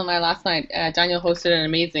 Daniel and I last night, Daniel hosted an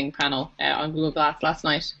amazing panel on Google Glass last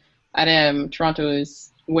night at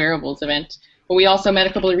Toronto's wearables event. But we also met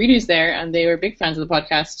a couple of readers there, and they were big fans of the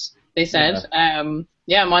podcast, they said.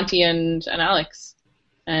 Monty and Alex.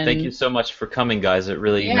 And thank you so much for coming, guys. It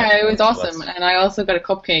really it was awesome. And I also got a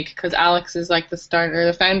cupcake because Alex is like the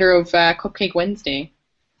founder of Cupcake Wednesday.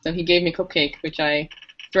 So he gave me a cupcake, which I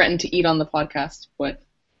threatened to eat on the podcast, but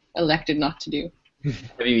elected not to do.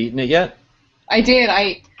 Have you eaten it yet? I did.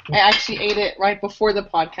 I actually ate it right before the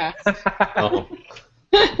podcast.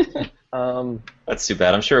 That's too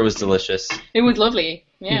bad. I'm sure it was delicious. It was lovely.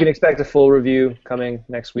 Yeah. You can expect a full review coming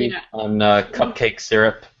next week on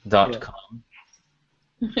cupcakesyrup.com.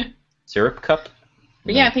 Syrup Cup?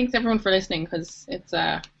 But yeah, thanks everyone for listening, because it's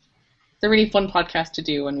a really fun podcast to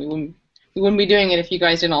do, and we wouldn't be doing it if you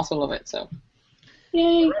guys didn't also love it. So,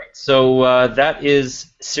 yay! Right. So that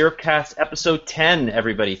is Syrupcast episode 10.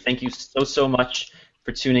 Everybody, thank you so much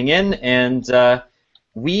for tuning in, and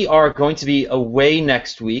we are going to be away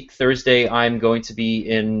next week. Thursday, I'm going to be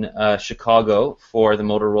in Chicago for the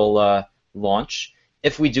Motorola launch.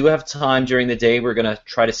 If we do have time during the day, we're going to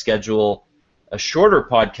try to schedule a shorter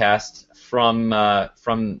podcast from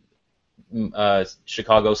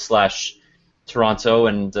Chicago/Toronto,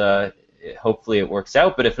 and hopefully it works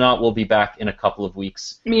out. But if not, we'll be back in a couple of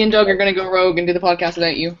weeks. Me and Doug are going to go rogue and do the podcast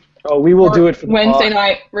without you. Oh, we will do it for the Wednesday pod.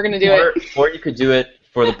 night. We're going to do it. Or you could do it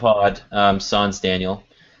for the pod, sans Daniel.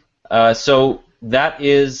 So that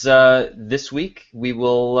is this week. We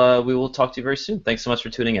will talk to you very soon. Thanks so much for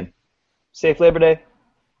tuning in. Safe Labor Day.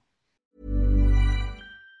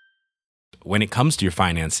 When it comes to your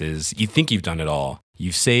finances, you think you've done it all.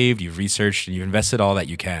 You've saved, you've researched, and you've invested all that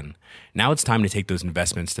you can. Now it's time to take those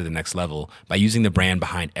investments to the next level by using the brand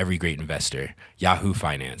behind every great investor, Yahoo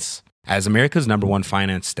Finance. As America's #1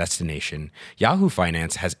 finance destination, Yahoo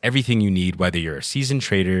Finance has everything you need, whether you're a seasoned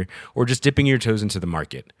trader or just dipping your toes into the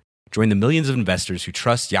market. Join the millions of investors who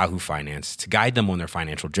trust Yahoo Finance to guide them on their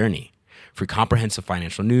financial journey. For comprehensive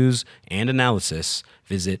financial news and analysis,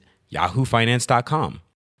 visit yahoofinance.com,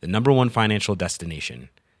 the #1 financial destination,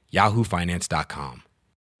 yahoofinance.com.